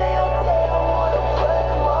every single day I wanna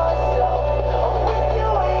put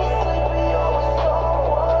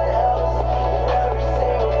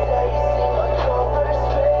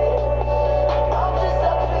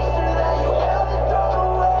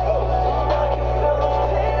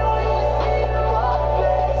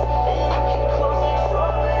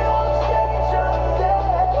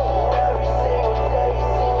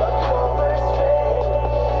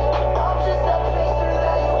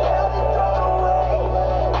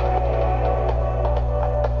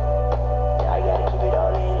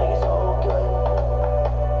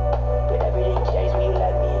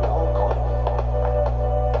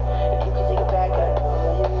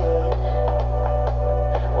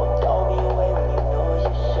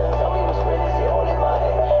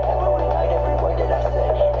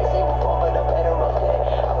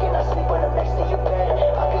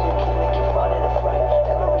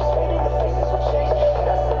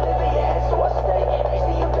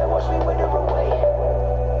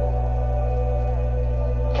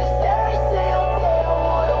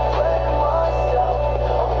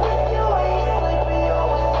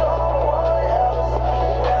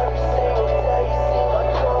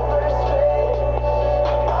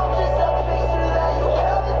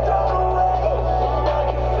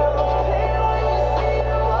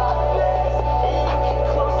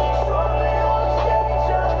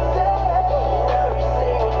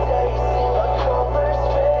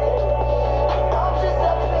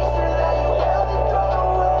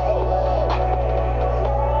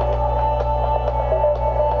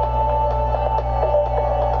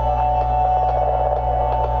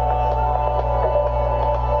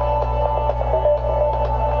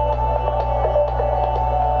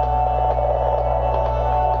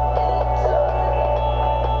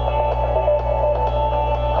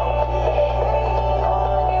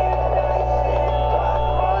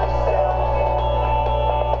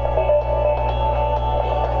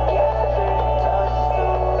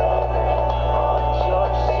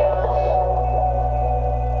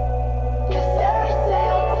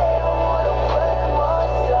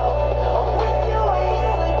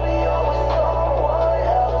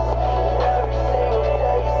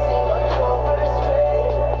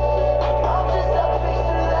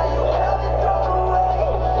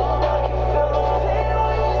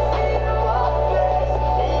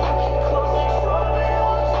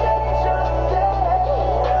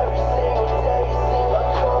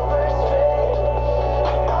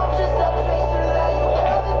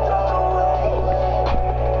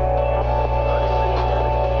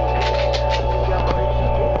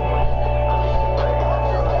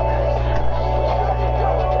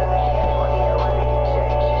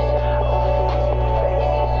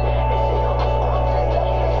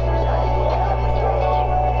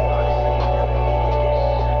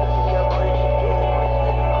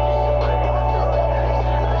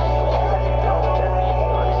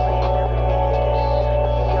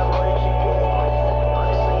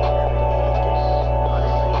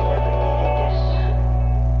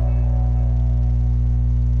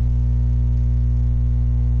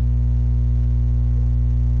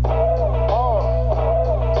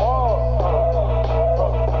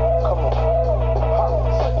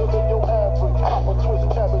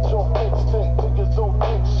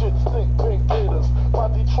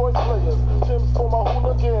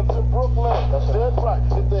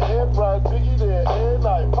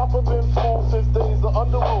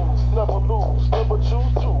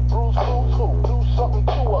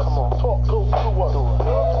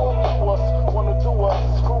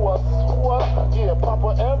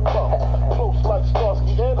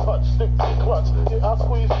I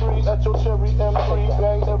squeeze 3 at your cherry M3,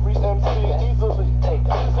 bang every MC easily.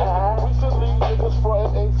 Recently, niggas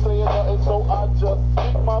frontin' ain't saying nothing, so I just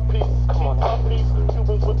keep my peace. Keep my peace.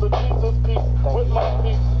 Cubans with the Jesus peace. With my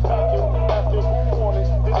peace. Packing, asking who want it.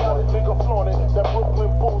 They got it, nigga flaunt it. That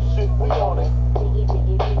Brooklyn bullshit, we on it. Biggie,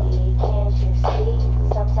 biggie, biggie, can't you see?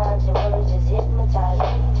 Sometimes your words just hypnotize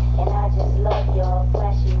me. And I just love your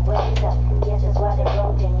flashy ways. Guess that's why they're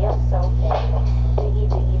broken, you're so fake. Biggie,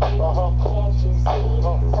 biggie, biggie, can't you see?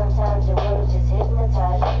 Sometimes your words just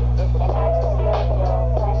hypnotize me. And I just love your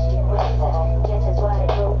flashy ways. Guess that's why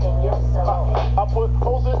they're broken, you're so fake. I put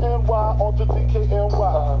O's in NY onto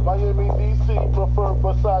DKNY. Miami, DC, prefer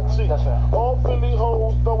Versace. All Philly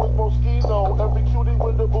hoes know it's Moschino. Every cutie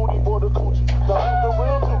with the booty, boy, the coochie. Now who's the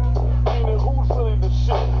real dookie? Meaning who's really the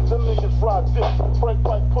shit? Them niggas fried dicks. Frank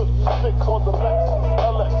White push 6 on the Lexus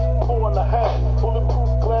LX 4.5. Bulletproof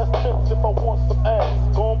glass tips if I want some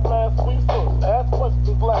ass. Gon' blast squeeze first, ask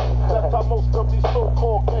questions last. That's how most of these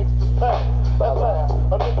so-called gangsters pass. At last,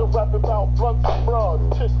 a nigga rapping about blunts and bras,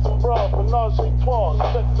 tits and bras, menage a trois,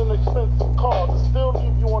 sex and expensive cars, and still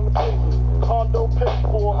leave you on the pavement. Condo paid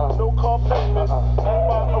for, no car payment. Do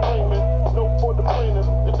my arraignment, no for the plaintiff.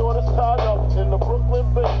 Your daughter's tied up in the Brooklyn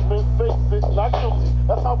basement. Face it, not guilty.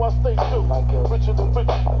 That's how I stay too. Richer than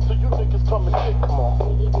rich, so you niggas come and get. Come on.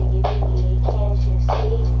 Biggie, biggie, biggie, can't you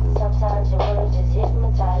see? Sometimes your words just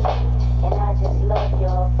hypnotize me. And I just love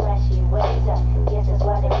your flashy ways. Guess that's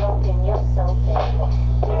why they're broken, you're so fake.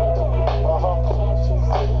 Biggie, biggie, biggie, can't you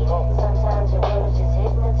see? Sometimes your words just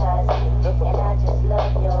hypnotize me. And I just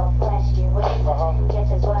love your flashy ways. Guess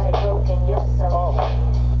that's why they're broken, you're so fake.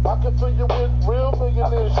 I can fill you with real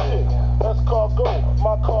millionaire shit. That's cargo,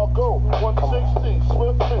 my cargo. 160,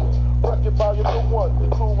 Swift fit. Record by your new one. Your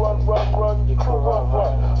crew run, your crew run.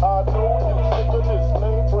 I know you sick of this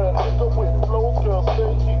name brand, nigga with flow, girl,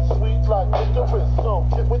 stay heat, sweet like licorice. So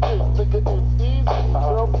get with this, nigga, it's easy.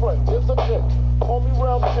 Girlfriend, it's a dick. Call me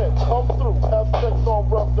round 10, come through, have sex on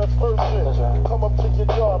rough, that's urgent. Come up to your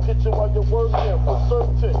job, hit you while you're working, for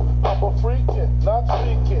certain. I'm a freaking, not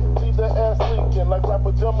speaking. Leave that ass leaking like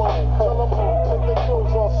rapper demo. Tell them who, take their clothes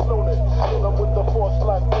off slowly. Fill them with the force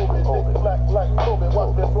like Kobe. Dick black like Kobe,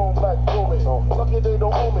 watch me roam like Kobe. Lucky they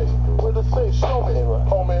don't own me, where to say, show me,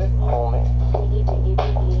 homie. Biggie, biggie,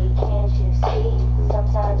 biggie, can't you see?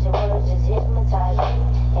 Sometimes your words just hypnotize me.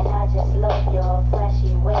 And I just love your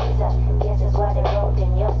flashy ways. Guess that's why they're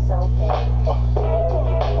broken, you're so fake. Biggie,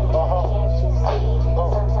 biggie, biggie, can't you see?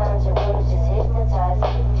 Sometimes your words just hypnotize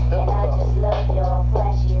me. And I just love your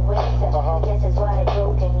flashy ways. Guess that's why they're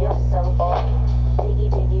broken, you're so fake. Biggie,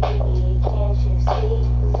 biggie, biggie, can't you see?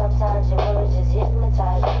 Sometimes your words just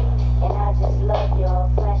hypnotize me. And I just love your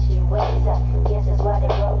flashy ways. Guess that's why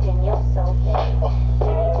they're broken, you're so fake.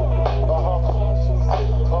 Biggie, biggie, biggie, can't you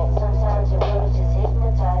see? Sometimes your words just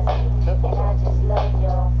hypnotize me. And I just love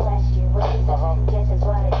your flashy ways. Guess that's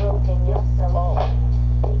why they're broken, you're so fake.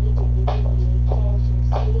 Biggie, biggie, biggie, can't you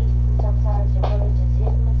see? Sometimes your words just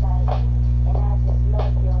hypnotize me. And I just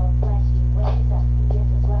love your flashy ways. Guess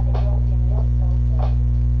that's why they're broken, you're so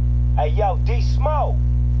fake. Hey, yo, D-Smoke.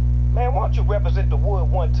 Man, why don't you represent the wood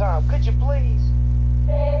one time? Could you please?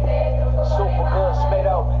 Super good,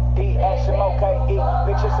 Smitto, D-S-M-O-K-E,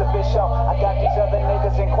 bitch, it's a bitch show. I got these other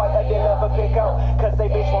niggas in quite a deal of a pickle. Cause they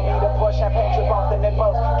bitch want me to pour champagne, trip off the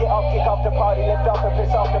nipples. Get off, kick off the party, lift off and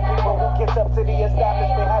piss off the people who kiss up to the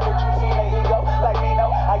establishment. Haven't you seen the ego? Like me, no,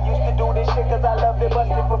 I used to do this shit cause I loved it,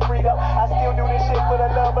 busted for freedom. I still do this shit for the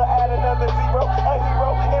love, but add another zero. A hero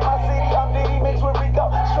in my city, I'm Diddy mixed with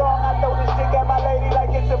Rico. Strong, I throw this dick at my lady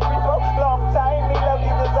like it's a free throw. Long time, me love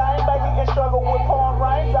you design, baby, and struggle with porn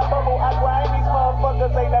rhymes. I bubble, I grind, these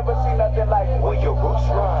motherfuckers ain't never seen nothing like it. Where your roots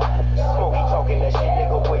run? Smokey talking that shit,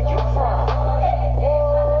 nigga, where you from?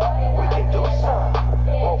 We can do some.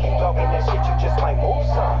 Won't keep talking that shit, you just might move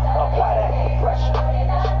some. Apply that pressure,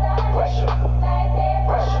 pressure,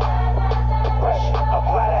 pressure, pressure.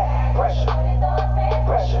 Apply that pressure,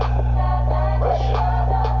 pressure, pressure,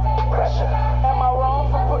 pressure. Am I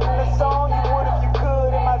wrong for putting this on? You would if you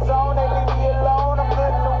could. In my zone, they leave me alone. I'm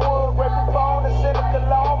good in the wood, break the bone, and send a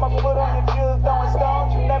cologne. My foot on your jug, throwing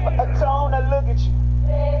stones. You never atone. I look at you.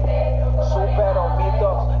 Supero,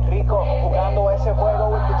 mitos, rico, jugando ese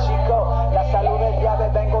juego with the chico. La salud del diablo,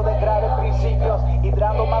 vengo de graves principios.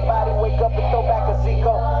 Hydrando my body, wake up and throw back a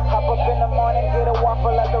Zico. Hop up in the morning, get a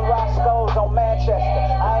waffle at the Roscoe's on Manchester.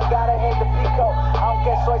 I ain't gotta hit the pico.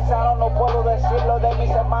 Aunque soy sano, no puedo decirlo de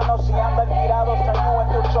mis hermanos. Si andan tirados, turn you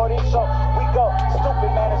into chorizo. We go,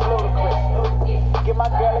 stupid man, it's ludicrous. Give my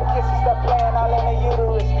girl a kiss and stop playing all in her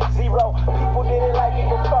uterus. Zero, people did it like me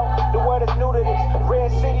before. The word is new to this.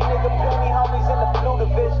 Red City, nigga, plenty homies in the blue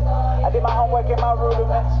division. I did my homework in my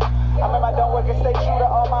rudiments. I remember I don't work and stay true to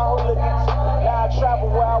all my hooligans. Now I travel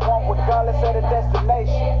where I want regardless of the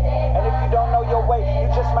destination. And if you don't know your way, you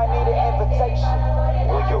just might need an invitation.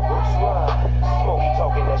 Where your roots lie? Smokey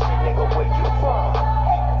talking that shit, nigga, where you from?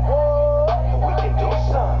 We can do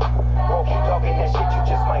some. Won't keep talking that shit, you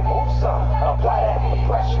just might move some. Apply that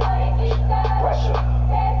pressure, pressure,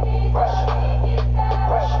 pressure,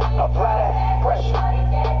 pressure. Apply that pressure,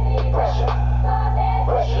 pressure,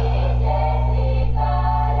 pressure.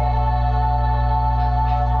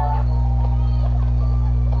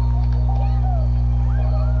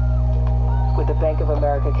 With the Bank of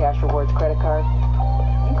America Cash Rewards credit card,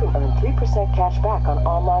 you can earn 3% cash back on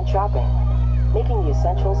online shopping, making the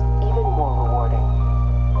essentials even more rewarding.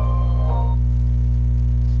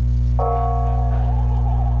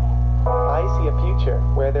 I see a future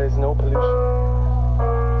where there's no pollution.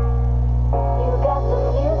 You got the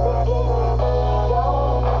music in you.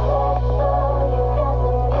 Don't let go. You got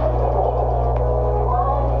the music in you.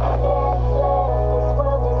 One step left, this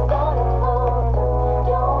world is gonna fall.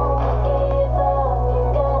 Don't give up. You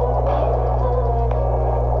got a reason to live.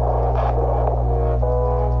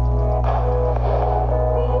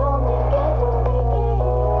 We only get what we give.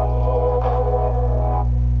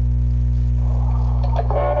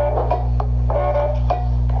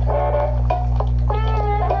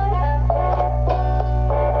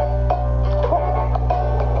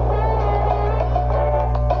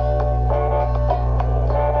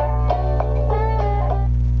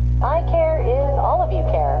 I Care is all of you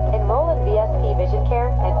care. Enroll in VSP Vision Care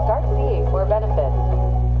and start seeing more benefits.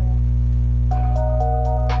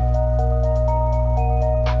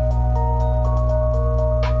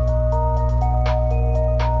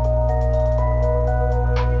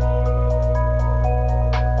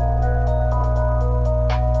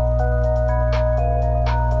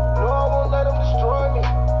 No, I won't let them destroy me.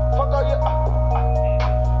 Fuck all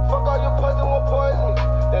your puzzle won't poison me.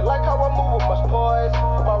 They like how I move with much poise.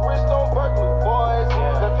 My wrist on Berkeley, boys.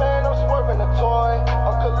 They're paying, I'm swerving a toy.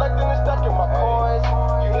 I'm collecting and stacking my coins.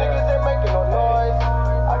 You niggas ain't making no noise.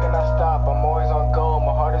 I cannot stop, I'm always on go.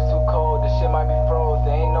 My heart is too cold, this shit might be froze.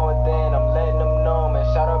 They ain't know it then, I'm letting them know. Man,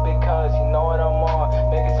 shout out because you know what I'm on.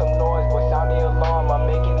 Making some noise, boy, sound the alarm. I'm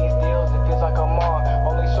making these deals, it feels like I'm on.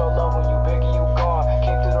 Only show love when you big and you gone.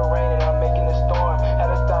 Came through the rain and I'm making the storm. Had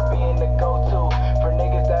to stop being the go-to for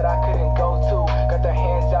niggas that I couldn't go to. Got their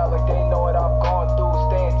hands out like they know what I've gone through.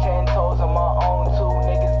 Staying 10 toes on my own too.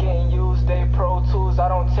 Niggas getting used, they pro tools. I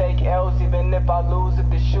don't take L's even if I lose. If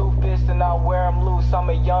the shoe fits then I wear them loose. I'm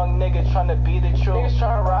a young nigga trying to be the truth. Niggas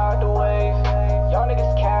trying to ride the wave. Y'all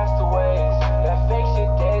niggas castaways. That fake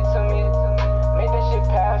shit dead to me. Make that shit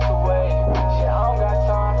pass away. Shit, I don't got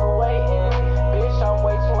time for waiting. Bitch, I'm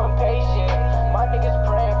way too impatient. My niggas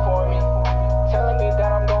praying for me, telling me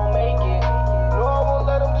that I'm gonna make it. No, I won't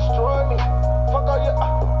let them destroy me. Fuck all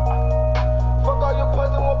your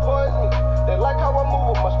puzzle won't poison me. They like how I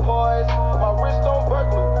move with much poise. My wrist on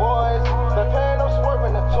Berkeley, boys. They're paying, I'm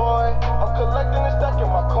swerving a toy. I'm collecting and stacking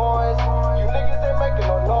my coins. You niggas ain't making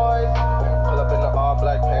no noise. Pull up in the all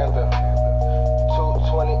black Panther.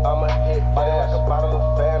 220, I'ma hit fast like a bottle of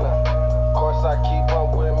Fanta. Of course I keep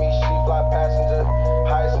up with me, she fly passenger.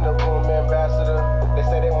 Highest in the room, ambassador. They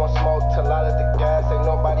say they want smoke till I let the gas. Ain't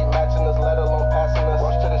nobody matching us, let alone passing us.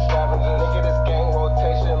 Rush to the scavengers. Nigga, this gang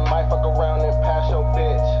rotation. Might fuck around and pass your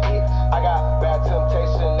bitch. I got bad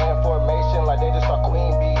temptation and formation like they just saw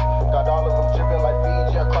Queen Bee. Got all of them dripping like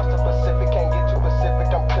Fiji. Across the Pacific, can't get too Pacific.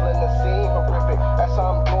 I'm killing the scene, horrific. That's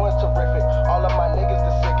how I'm doing, terrific. All of my niggas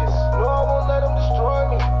the sickest. No, I won't let them destroy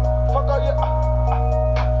me. Fuck all your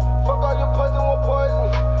puzzle won't poison me.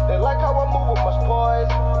 They like how I move with much poise.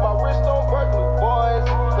 My wrist on Berkeley, boys.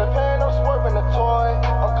 They're paying, I'm swerving a toy.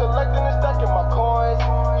 I'm collecting and stacking my coins.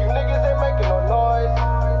 You niggas ain't making no noise.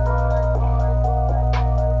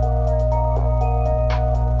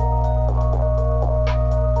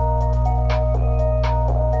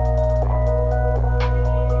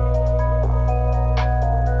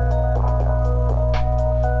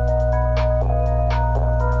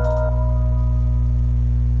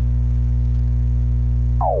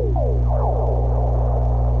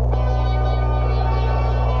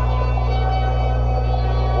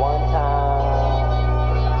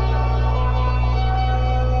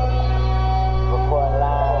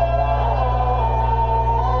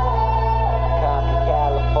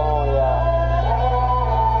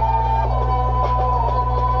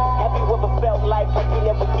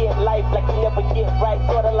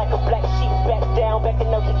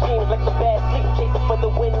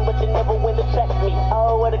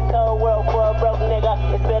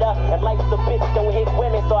 Life's a bitch, don't hit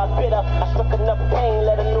women, so I bit her. I struck enough pain,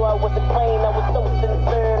 let her know I wasn't playing, I was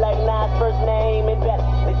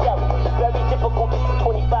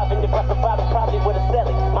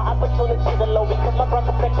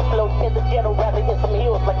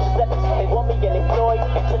up like Giuseppe. They want me unemployed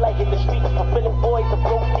until I hit the streets, fulfilling voids of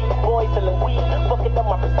broke deep boys, selling weed, fucking up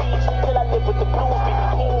my prestige. Till I live with the blues, BB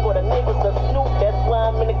King or the neighbors of Snoop. That's why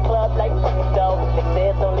I'm in the club like fuck it though. They say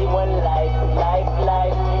it's only one life,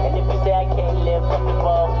 life. And if you say I can't live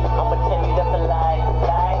comfortable, I'ma tell you that's a lie.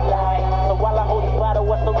 So while I hold the bottle,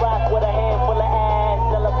 what's the rock with a handful of ass?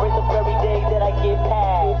 Celebrate the very day that I get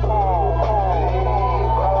past.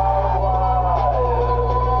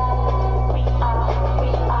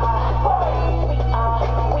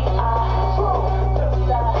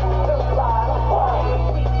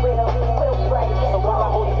 So while I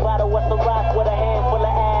hold the bottle, what's the rock with a handful of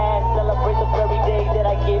ass? Celebrate the very day that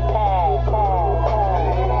I get past.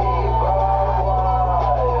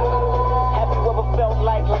 Have you ever felt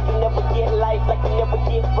like you never get life, like you never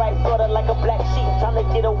get right? Sorta like a black sheep trying to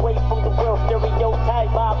get away from the world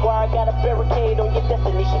stereotype. Barbed wire got a barricade on your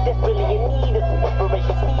destiny. She desperately in need of some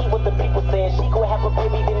inspiration. See what the people saying. She gon' have a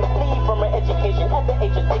baby, then flee from her education at the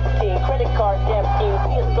age of 16. Credit card scam scheme,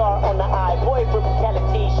 see a scar on the eye. Boy for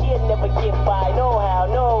brutality, she'll never get by. No how,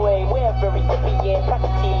 no way. We're very recipient,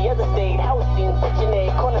 property, other state, housing, section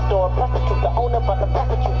 8, corner store, prostitute. The owner about to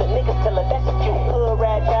prostitute. The niggas tell her that's a cute hood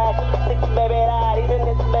rat trash. 6 baby daddies and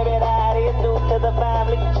this baby daddy is new to the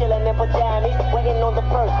family. Chillin' in pajamas, waiting on the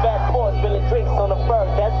first fast forward, spilling drinks on the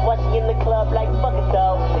first. That's why she in the club like fuck it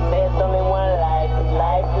though. They say it's only one life.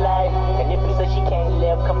 And if you say she can't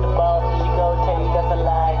live comfortable, she gon' tell you that's a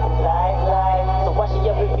lie. So why she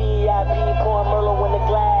up in VIP, pouring Merlot in the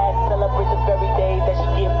glass, celebrate the very day that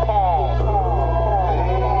she get past.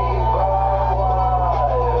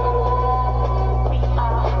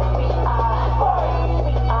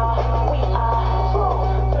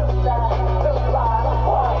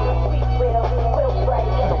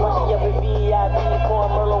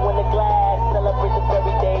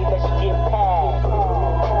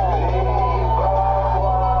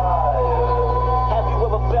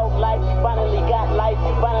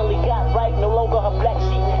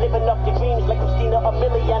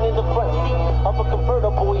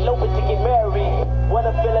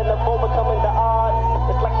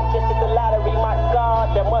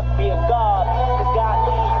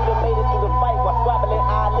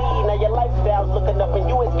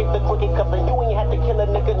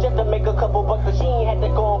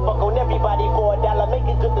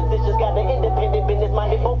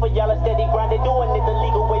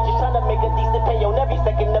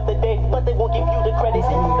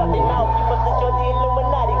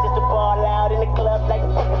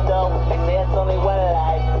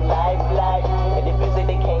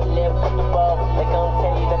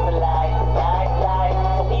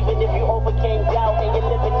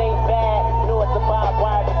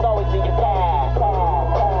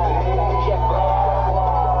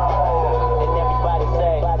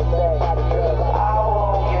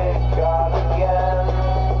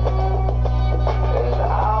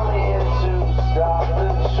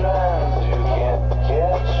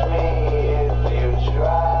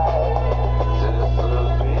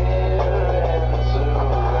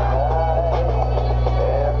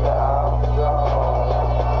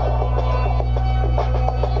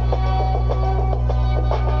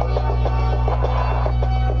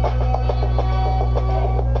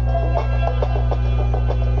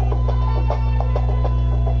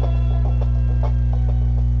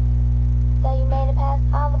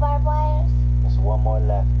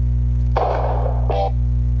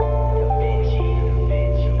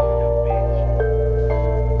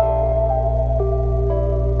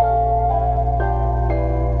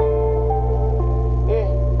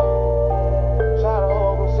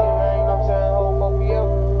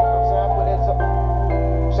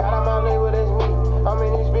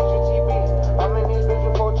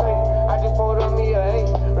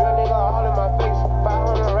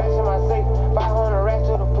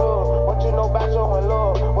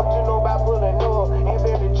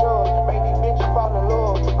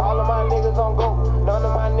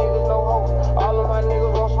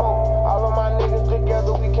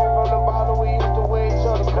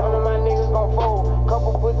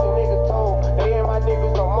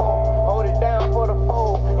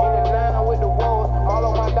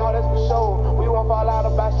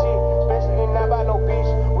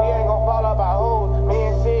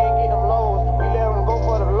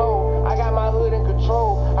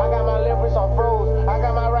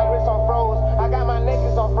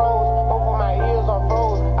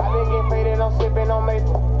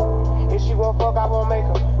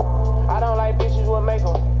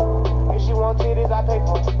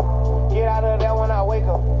 Get out of there when I wake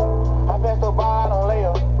up. I pass the bar, I don't lay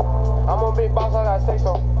up. I'm a big boss, I gotta say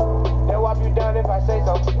so. They'll wipe you down if I say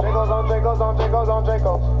so. Dracos on Dracos on Dracos on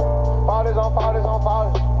Dracos. Fathers on fathers on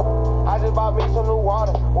fathers. I just bought me some new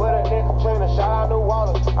water with a nigga trainer, shout out New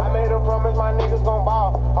Water. I made a promise my niggas gon'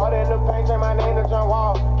 ball. All in the paint, change my name to John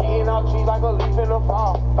Wall. Keying out trees like a leaf in the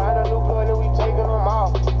fall. Find a new plug and we taking them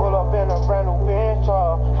off. Pull up in a brand new Benz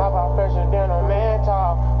truck. How about fresher than a man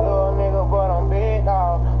tall? Little nigga, but I'm big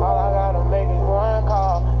dog. All I gotta make is one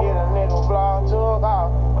call. Get a nigga block, took off.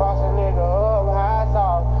 Cross a nigga up, high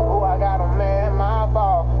sauce. Ooh, I got a man, my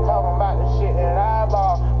fault. Talking about the shit that I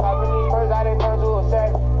bought. Popping these first, I done turn to a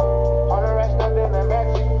second. On the rest up in the back,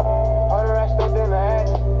 on the rest up in the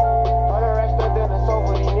action, on the rest up in the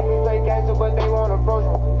sofa. These niggas play gangster, but they won't approach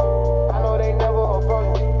me. I know they never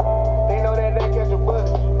approach me. They know that they catch a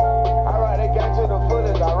bullet. I ride the gang to the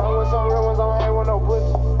fullest. I run with some real ones, I don't hang with no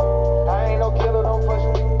pussy. I ain't no killer, don't push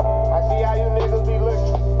me. I see how you niggas be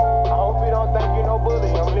looking. I hope you don't think you no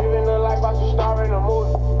bully. I'm living the life I should star in a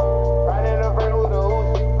movie. Riding the bird with a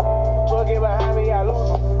Uzi. Truck get behind me, I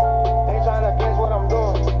lose it. They tryna guess what I'm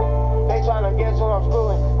doing. They tryna guess who I'm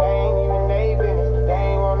screwing. They ain't even they business. They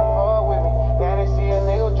ain't wanna fall with me. Now they see a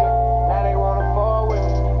nigga drip. Now they wanna fall with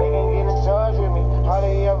me. They can get in charge with me.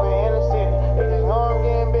 Hardly ever in the city. They just know I'm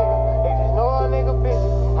getting bigger. They just know a nigga busy.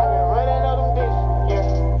 I been running up them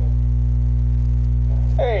dishes. Yeah.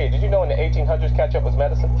 Hey, did you know in the 1800s ketchup was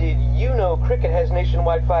medicine? Did you know cricket has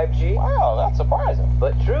nationwide 5G? Wow, that's surprising.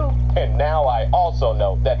 But true. And now I also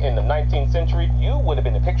know that in the 19th century, you would have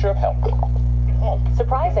been a picture of health.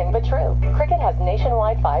 Surprising, but true. Cricket has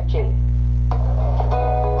nationwide 5G.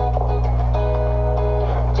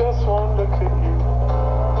 Just wanted to kick you.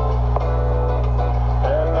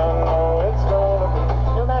 And I know it's gonna be.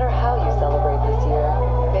 No matter how you celebrate this year,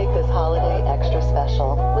 make this holiday extra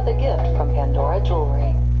special with a gift from Pandora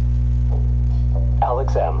Jewelry.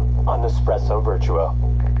 Alex M. on Espresso Virtuo.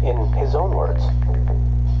 In his own words,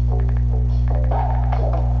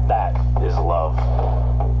 that is love.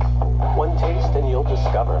 One taste and you'll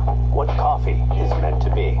discover what coffee is meant to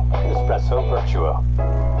be. Espresso Virtuo.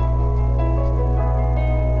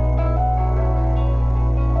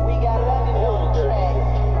 We got London on the track.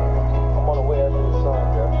 I'm on the way after this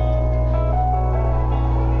song, girl.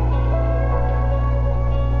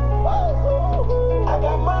 I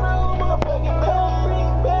got money on my fucking belly.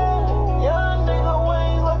 Young nigga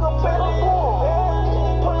wings like a belly.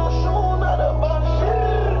 Put a shoe, not a body.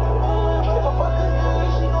 If I fuck a girl,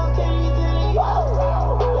 she gon' tell me.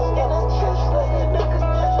 In a chest like a nigga's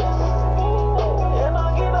chest. And I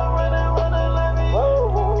get up running like me.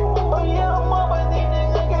 Oh yeah, I'm up, but these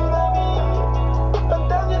niggas can't love me. I'm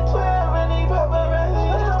down to 12 and they paparazzi.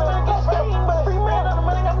 I'm like a free man on the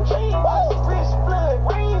money, got them chain. Wrist blood,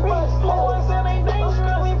 rain bust. Boys and they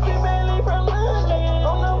dangerous. We female from London.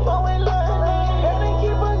 On the phone in London. And they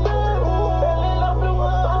keep us good. Fell in love with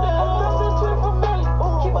one. I'm dressing twin from Melly.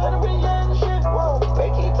 Keep her the young shit. They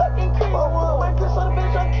keep talking crazy. My piss on the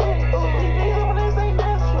bitch, I'm kidding. These niggas when they say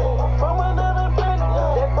that's shit. From another planet.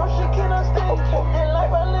 That bullshit cannot stand. In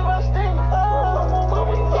life I live, I stand. I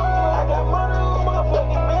got money on my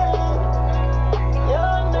fucking belly.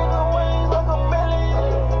 Young nigga wings like a belly.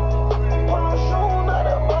 Put no shoe, not a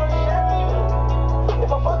body. If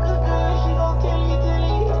I fuck a girl, she gon' tell you.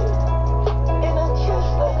 In a chest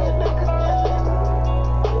like a nigga's chest.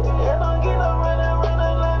 And I get up running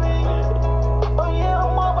like me. Oh yeah,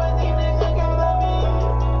 I'm up, but these niggas can't love me.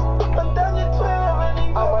 I'm down to 12 and they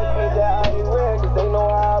I might be that out here red, cause they know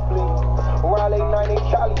how I bleed. Around late night in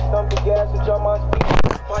Cali, stump the gas and jump my speed.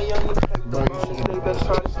 My young niggas take the wrong mistake, better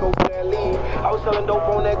try to scope that lead. I was selling dope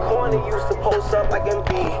on that corner, used to post up like MB.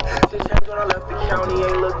 Since changed when I left the county,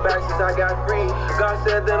 ain't looked back since I got free. God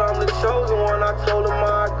said that I'm the chosen one, I told him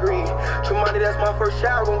I agree. True money, that's my first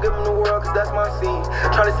shot, gon' give him the world, cause that's my seed.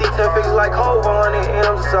 Tryna see 10 figures like Hov on it, and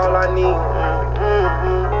I'm just all I need.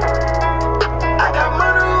 I got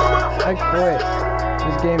money on my I quit.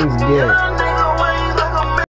 This game is good.